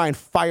and to try and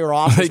fire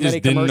off as many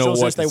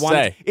commercials as they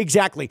wanted.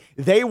 Exactly.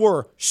 They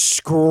were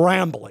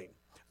scrambling.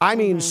 I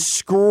mean,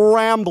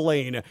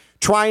 scrambling,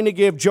 trying to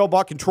give Joe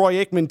Buck and Troy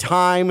Aikman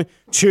time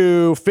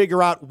to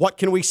figure out what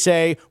can we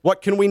say,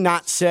 what can we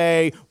not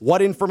say,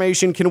 what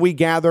information can we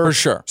gather. For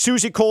sure.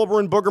 Susie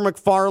Colbert, Booger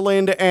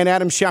McFarland, and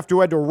Adam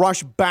Schefter had to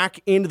rush back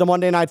into the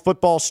Monday Night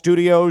Football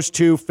studios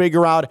to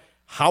figure out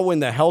how in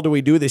the hell do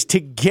we do this,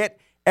 to get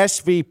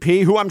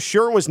SVP, who I'm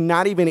sure was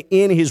not even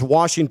in his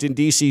Washington,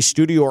 D.C.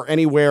 studio or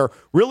anywhere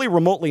really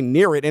remotely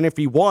near it. And if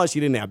he was, he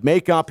didn't have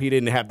makeup. They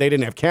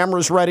didn't have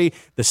cameras ready.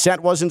 The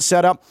set wasn't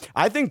set up.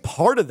 I think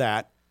part of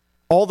that,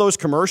 all those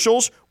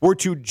commercials, were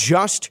to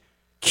just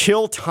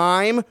kill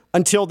time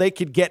until they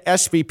could get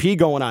SVP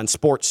going on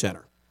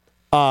SportsCenter.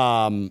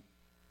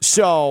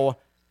 So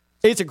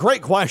it's a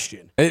great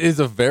question. It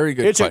is a very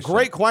good question. It's a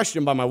great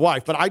question by my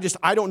wife, but I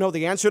don't know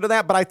the answer to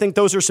that, but I think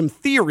those are some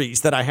theories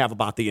that I have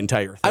about the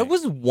entire thing. I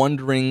was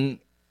wondering,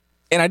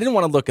 and I didn't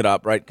want to look it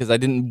up, right, because I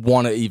didn't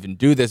want to even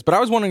do this, but I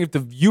was wondering if the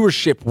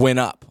viewership went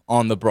up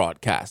on the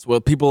broadcast.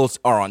 Well, people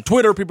are on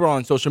Twitter, people are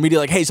on social media,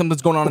 like, hey,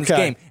 something's going on in this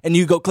game, and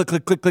you go click,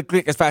 click, click, click,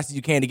 click as fast as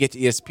you can to get to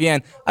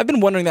ESPN. I've been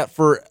wondering that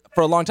for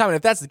a long time, and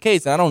if that's the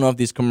case, then I don't know if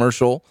these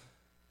commercial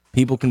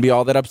people can be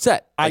all that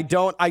upset. I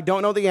don't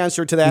know the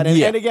answer to that.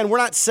 And again, we're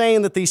not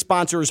saying that these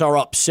sponsors are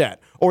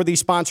upset or these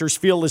sponsors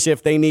feel as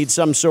if they need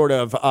some sort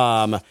of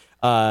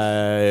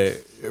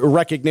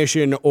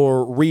recognition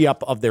or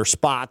re-up of their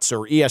spots,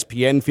 or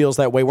ESPN feels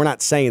that way. We're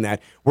not saying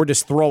that. We're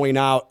just throwing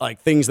out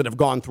like things that have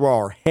gone through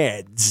our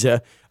heads.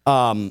 Just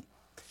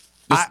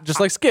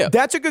like Skip.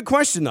 That's a good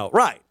question, though.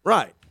 Right.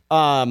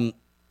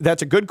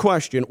 That's a good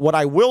question. What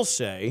I will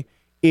say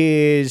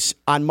is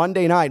on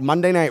Monday Night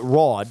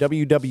Raw,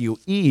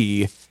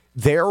 WWE,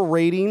 their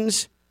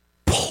ratings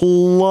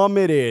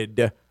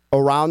plummeted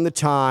around the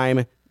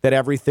time that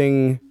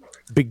everything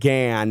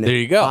began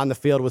on the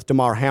field with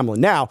Damar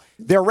Hamlin. Now,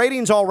 their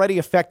ratings already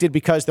affected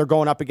because they're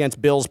going up against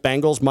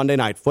Bills-Bengals Monday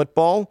Night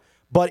Football,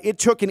 but it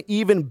took an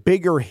even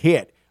bigger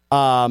hit.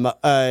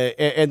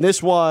 And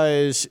this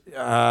was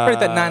right at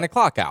that 9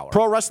 o'clock hour.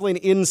 Pro Wrestling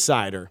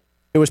Insider.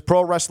 It was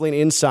Pro Wrestling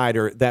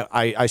Insider that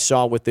I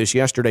saw with this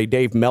yesterday.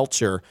 Dave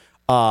Meltzer,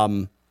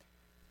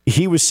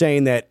 he was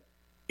saying that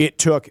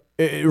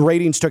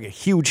ratings took a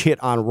huge hit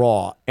on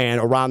Raw,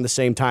 and around the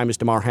same time as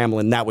Damar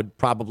Hamlin, that would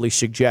probably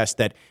suggest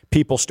that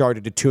people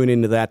started to tune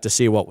into that to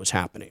see what was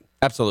happening.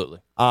 Absolutely.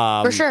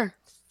 For sure.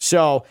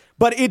 So,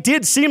 but it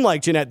did seem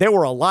like, Jeanette, there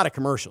were a lot of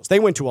commercials. They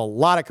went to a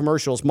lot of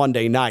commercials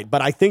Monday night,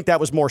 but I think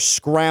that was more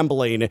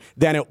scrambling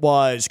than it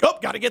was,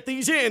 got to get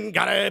these in,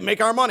 got to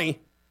make our money.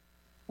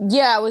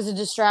 Yeah, it was a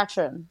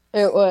distraction.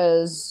 It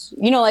was,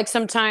 like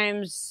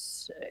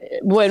sometimes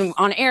when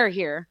on air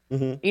here,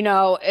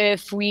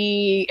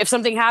 if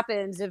something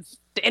happens, if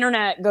the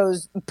internet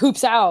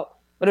poops out,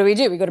 what do? We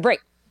go to break.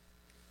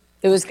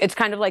 It's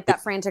kind of like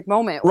that frantic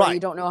moment where you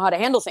don't know how to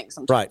handle things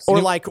sometimes. Right.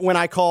 Or like when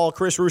I call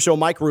Chris Russo,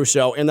 Mike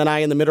Russo, and then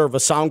in the middle of a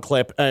sound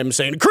clip, am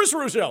saying, Chris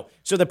Russo,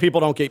 so that people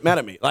don't get mad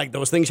at me. Like,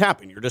 those things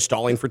happen. You're just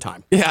stalling for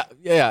time. Yeah.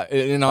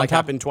 And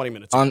happened 20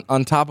 minutes ago.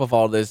 On top of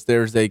all this,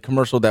 there's a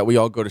commercial that we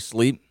all go to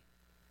sleep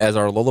as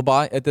our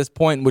lullaby at this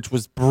point, which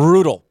was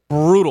brutal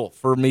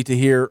for me to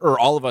hear, or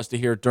all of us to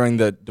hear during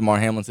the Damar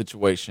Hamlin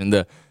situation.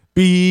 The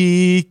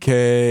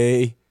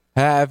BK,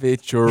 have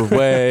it your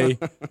way.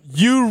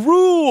 You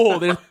rule.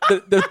 They're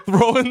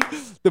throwing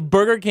the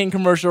Burger King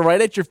commercial right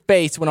at your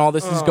face when all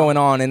this is going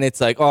on, and it's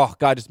like, oh,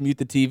 God, just mute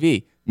the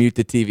TV. Mute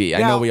the TV. I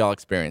know we all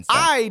experience that.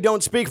 I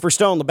don't speak for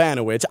Stone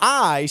Labanowitz.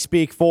 I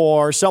speak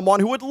for someone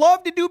who would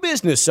love to do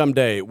business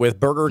someday with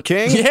Burger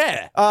King.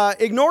 Yeah.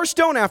 Ignore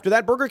Stone after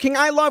that. Burger King,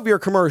 I love your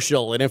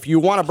commercial. And if you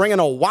want to bring in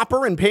a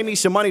Whopper and pay me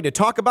some money to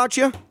talk about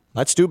you,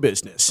 let's do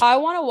business. I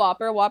want a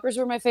Whopper. Whoppers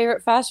were my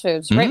favorite fast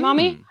foods. Right,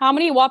 Mommy? How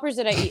many Whoppers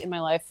did I eat in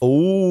my life?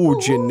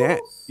 Oh, Jeanette,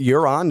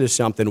 you're on to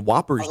something.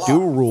 Whoppers do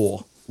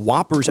rule.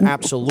 Whoppers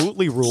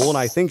absolutely rule, and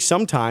I think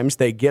sometimes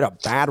they get a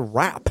bad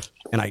rap,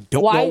 and I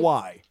don't know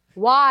why.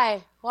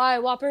 Why?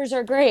 Whoppers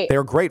are great.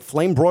 They're great,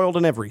 flame broiled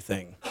and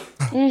everything.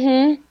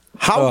 Mm-hmm.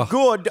 How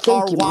good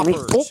are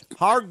Whoppers?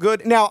 How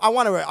good? Now, I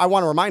want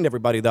to remind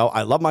everybody, though,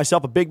 I love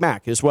myself a Big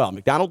Mac as well.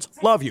 McDonald's,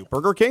 love you.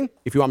 Burger King,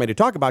 if you want me to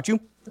talk about you,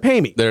 pay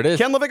me. There it is.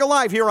 Ken LaVicka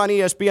Live here on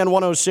ESPN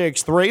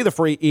 106.3, the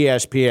free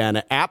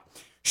ESPN app.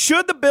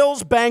 Should the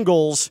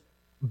Bills-Bengals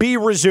be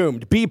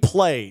resumed, be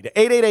played?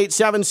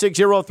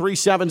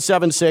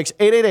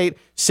 888-760-3776,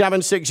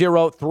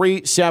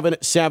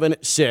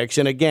 888-760-3776.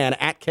 And again,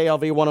 at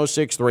KLV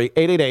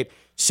 106.3,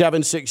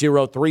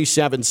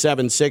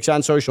 888-760-3776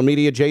 on social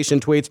media. Jason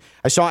tweets,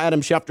 I saw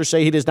Adam Schefter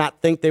say he does not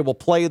think they will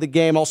play the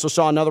game. Also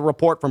saw another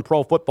report from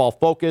Pro Football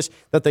Focus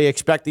that they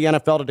expect the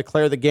NFL to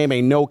declare the game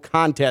a no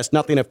contest.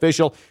 Nothing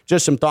official,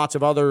 just some thoughts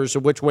of others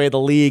of which way the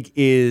league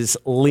is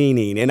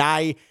leaning. And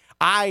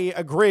I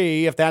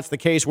agree if that's the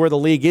case where the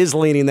league is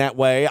leaning that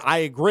way. I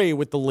agree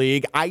with the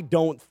league. I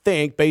don't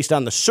think, based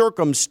on the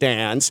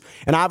circumstance,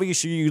 and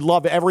obviously you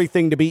love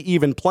everything to be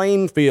even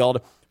playing field,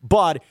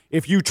 but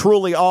if you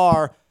truly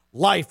are,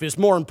 life is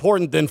more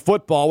important than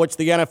football, which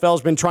the NFL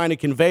has been trying to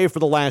convey for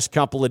the last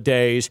couple of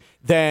days,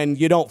 then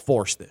you don't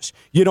force this.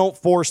 You don't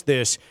force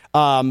this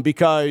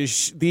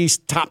because these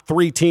top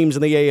three teams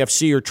in the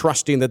AFC are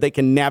trusting that they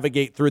can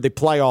navigate through the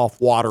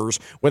playoff waters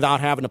without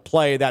having to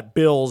play that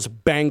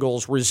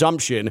Bills-Bengals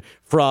resumption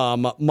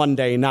from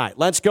Monday night.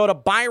 Let's go to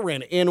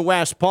Byron in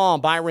West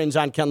Palm. Byron's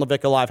on Ken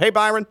LaVicka Live. Hey,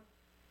 Byron.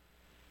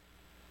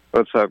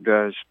 What's up,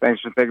 guys?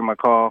 Thanks for taking my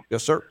call.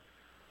 Yes, sir.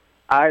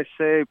 I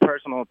say,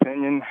 personal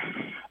opinion,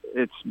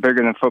 it's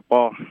bigger than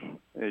football.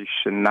 They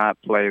should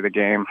not play the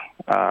game.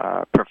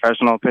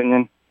 Professional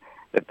opinion,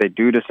 if they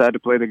do decide to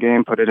play the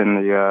game, put it in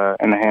the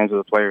hands of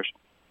the players.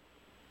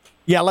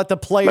 Yeah, let the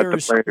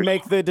players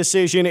make the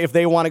decision if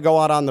they want to go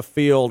out on the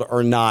field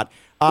or not.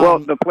 Well,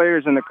 the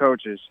players and the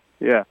coaches,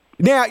 yeah.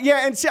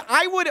 Yeah, and see,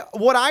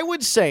 what I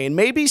would say, and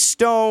maybe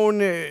Stone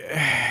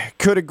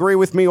could agree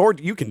with me, or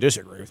you can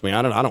disagree with me.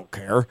 I don't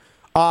care.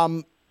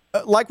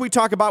 Like we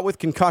talk about with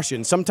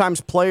concussion, sometimes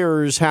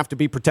players have to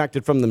be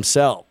protected from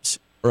themselves,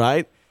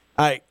 right?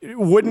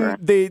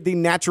 Wouldn't the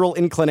natural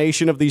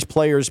inclination of these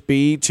players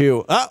be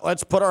to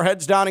let's put our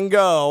heads down and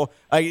go?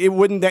 It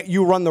wouldn't that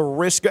you run the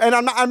risk? And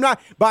I'm not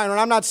Byron.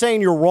 I'm not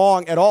saying you're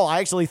wrong at all. I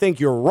actually think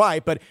you're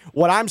right. But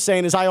what I'm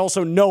saying is I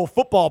also know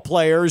football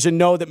players and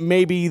know that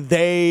maybe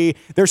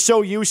they're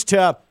so used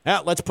to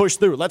let's push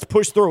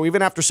through,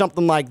 even after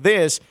something like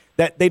this,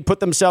 that they'd put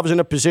themselves in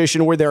a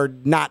position where they're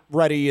not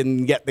ready,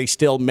 and yet they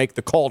still make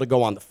the call to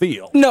go on the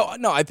field. No,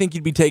 I think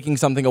you'd be taking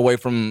something away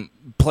from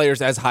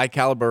players as high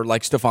caliber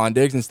like Stephon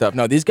Diggs and stuff.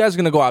 No, these guys are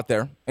going to go out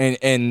there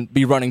and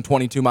be running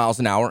 22 miles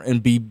an hour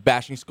and be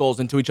bashing skulls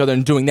into each other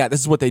and doing that.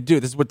 This is what they do.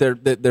 This is what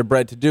they're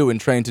bred to do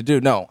and trained to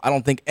do. No, I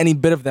don't think any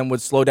bit of them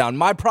would slow down.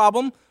 My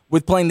problem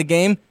with playing the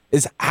game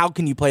is how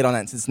can you play it on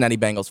that Cincinnati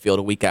Bengals field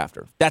a week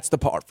after? That's the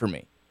part for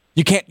me.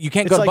 You can't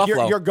go to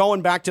Buffalo. You're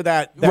going back to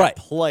that right.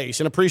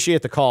 place, and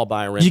appreciate the call,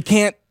 Byron. You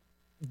can't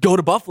go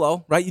to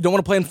Buffalo, right? You don't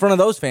want to play in front of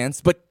those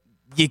fans, but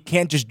you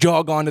can't just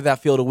jog onto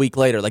that field a week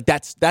later. Like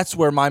that's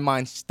where my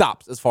mind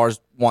stops as far as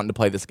wanting to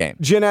play this game.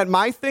 Jeanette,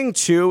 my thing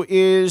too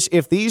is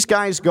if these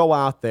guys go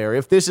out there,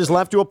 if this is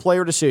left to a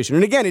player decision,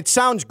 and again, it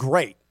sounds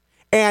great.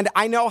 And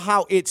I know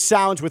how it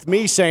sounds with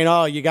me saying,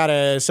 you got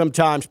to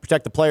sometimes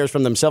protect the players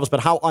from themselves,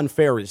 but how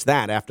unfair is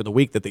that after the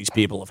week that these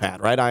people have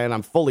had, right? And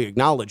I'm fully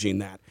acknowledging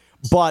that.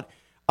 But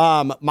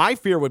my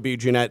fear would be,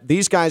 Jeanette,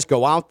 these guys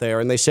go out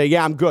there and they say,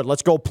 yeah, I'm good.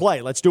 Let's go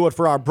play. Let's do it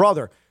for our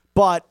brother.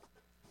 But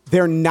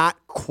they're not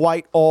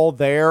quite all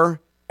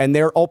there, and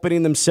they're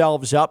opening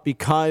themselves up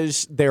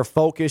because their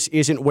focus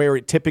isn't where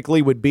it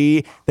typically would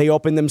be. They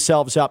open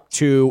themselves up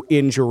to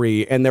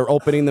injury, and they're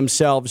opening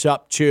themselves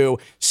up to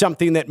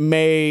something that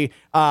may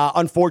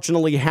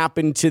unfortunately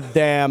happen to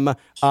them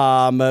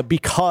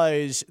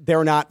because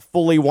they're not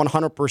fully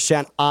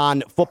 100%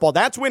 on football.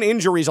 That's when a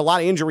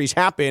lot of injuries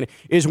happen,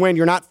 is when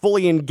you're not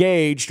fully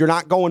engaged, you're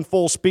not going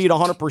full speed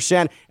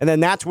 100%, and then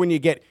that's when you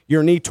get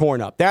your knee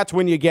torn up. That's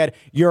when you get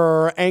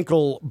your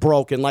ankle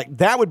broken. Like,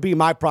 that would be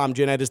my problem,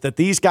 Jeanette, is that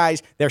these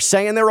guys, they're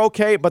saying they're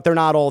okay, but they're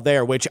not all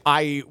there, which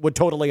I would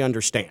totally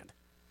understand.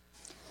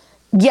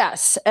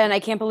 Yes, and I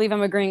can't believe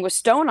I'm agreeing with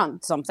Stone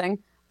on something.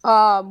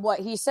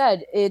 What he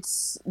said,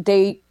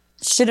 they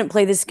shouldn't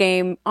play this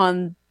game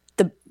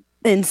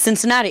in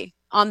Cincinnati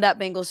on that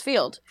Bengals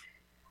field.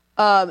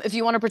 If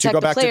you want to protect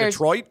the players, to go back to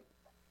Detroit.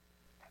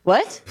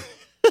 What?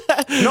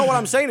 No, what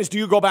I'm saying is, do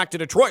you go back to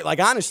Detroit? Like,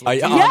 honestly,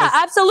 yeah,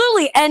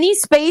 absolutely. Any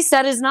space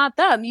that is not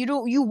them,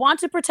 you want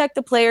to protect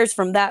the players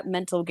from that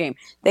mental game.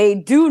 They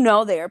do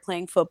know they are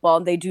playing football,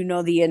 and they do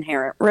know the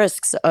inherent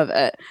risks of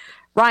it.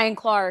 Ryan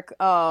Clark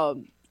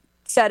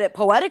said it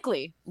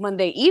poetically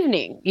Monday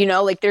evening.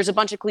 Like, there's a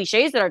bunch of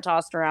cliches that are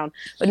tossed around,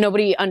 but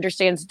nobody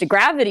understands the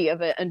gravity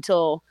of it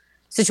until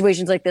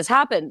situations like this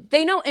happen.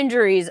 They know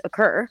injuries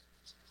occur,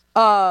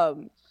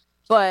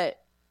 but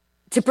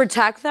to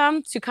protect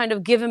them, to kind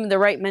of give them the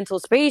right mental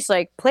space,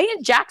 like, play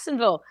in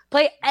Jacksonville,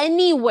 play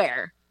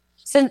anywhere.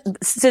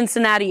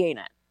 Cincinnati ain't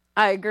it.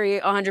 I agree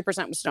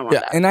 100% with Stone on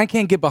that. And I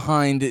can't get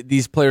behind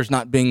these players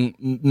not being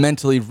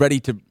mentally ready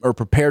to or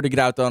prepared to get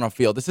out there on a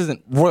field. This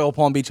isn't Royal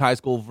Palm Beach High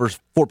School versus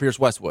Fort Pierce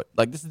Westwood.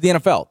 Like, this is the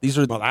NFL.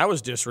 Well, that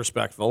was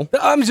disrespectful.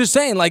 I'm just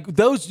saying, like,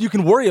 those you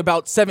can worry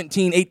about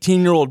 17,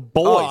 18-year-old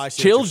boys,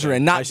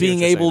 children, not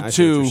being able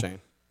to,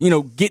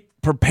 get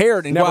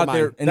prepared and go out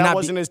there. And that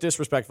wasn't as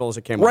disrespectful as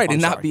it came right, up.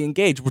 and not be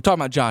engaged. We're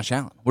talking about Josh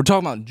Allen. We're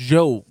talking about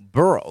Joe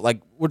Burrow.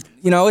 Like, it's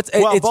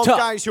both tough.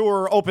 Guys who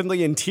were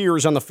openly in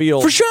tears on the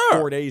field for sure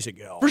 4 days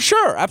ago. For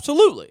sure,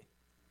 absolutely.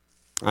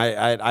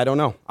 I don't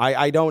know.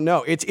 I don't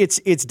know.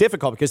 It's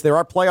difficult because there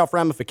are playoff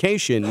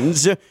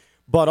ramifications,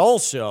 but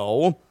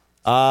also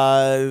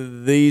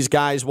these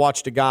guys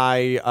watched a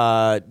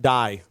guy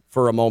die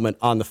for a moment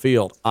on the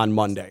field on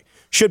Monday.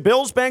 Should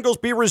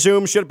Bills-Bengals be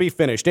resumed? Should it be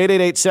finished?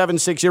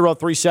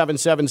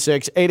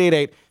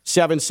 888-760-3776.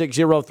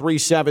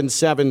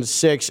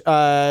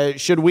 888-760-3776.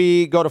 Should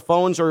we go to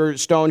phones, or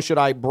Stone, should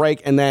I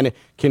break and then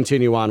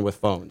continue on with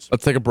phones?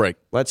 Let's take a break.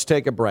 Let's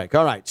take a break.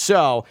 All right.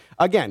 So,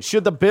 again,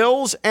 should the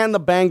Bills and the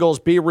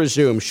Bengals be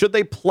resumed? Should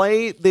they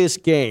play this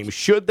game?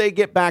 Should they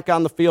get back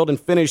on the field and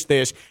finish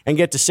this and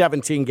get to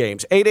 17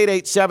 games?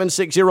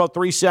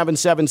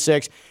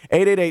 888-760-3776.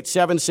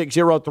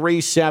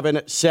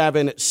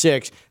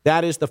 888-760-3776.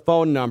 That is the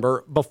phone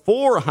number.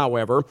 Before,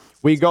 however,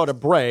 we go to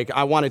break,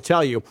 I want to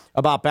tell you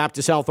about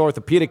Baptist Health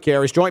Orthopedic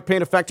Care. Is joint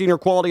pain affecting your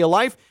quality of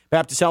life?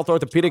 Baptist Health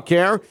Orthopedic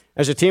Care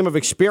has a team of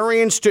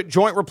experienced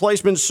joint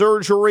replacement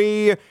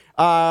surgery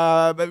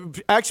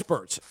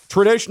experts,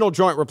 traditional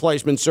joint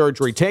replacement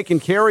surgery,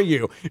 taking care of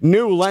you,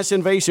 new, less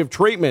invasive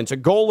treatments, a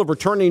goal of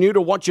returning you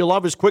to what you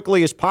love as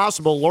quickly as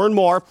possible. Learn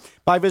more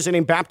by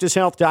visiting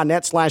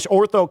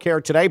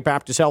baptisthealth.net/orthocare today.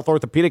 Baptist Health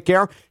Orthopedic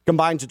Care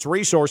combines its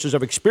resources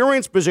of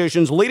experienced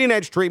physicians,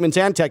 leading-edge treatments,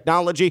 and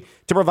technology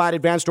to provide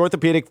advanced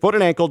orthopedic, foot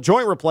and ankle,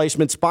 joint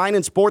replacement, spine,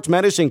 and sports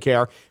medicine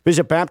care.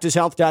 Visit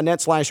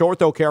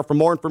baptisthealth.net/orthocare for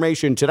more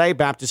information today.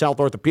 Baptist Health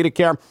Orthopedic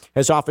Care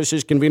has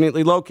offices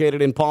conveniently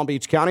located in Palm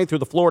Beach County through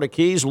the Florida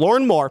Keys.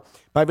 Learn more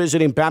by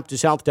visiting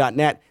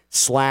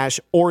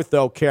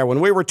baptisthealth.net/orthocare.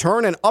 When we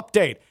return, an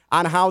update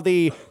on how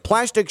the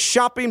plastic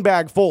shopping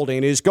bag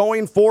folding is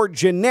going for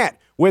Jeanette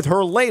with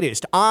her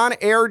latest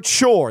on-air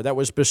chore that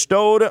was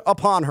bestowed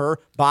upon her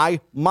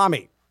by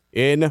Mommy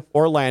in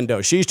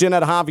Orlando. She's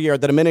Jeanette Javier,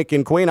 the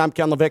Dominican Queen. I'm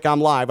Ken LaVic.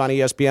 I'm live on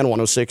ESPN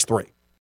 106.3.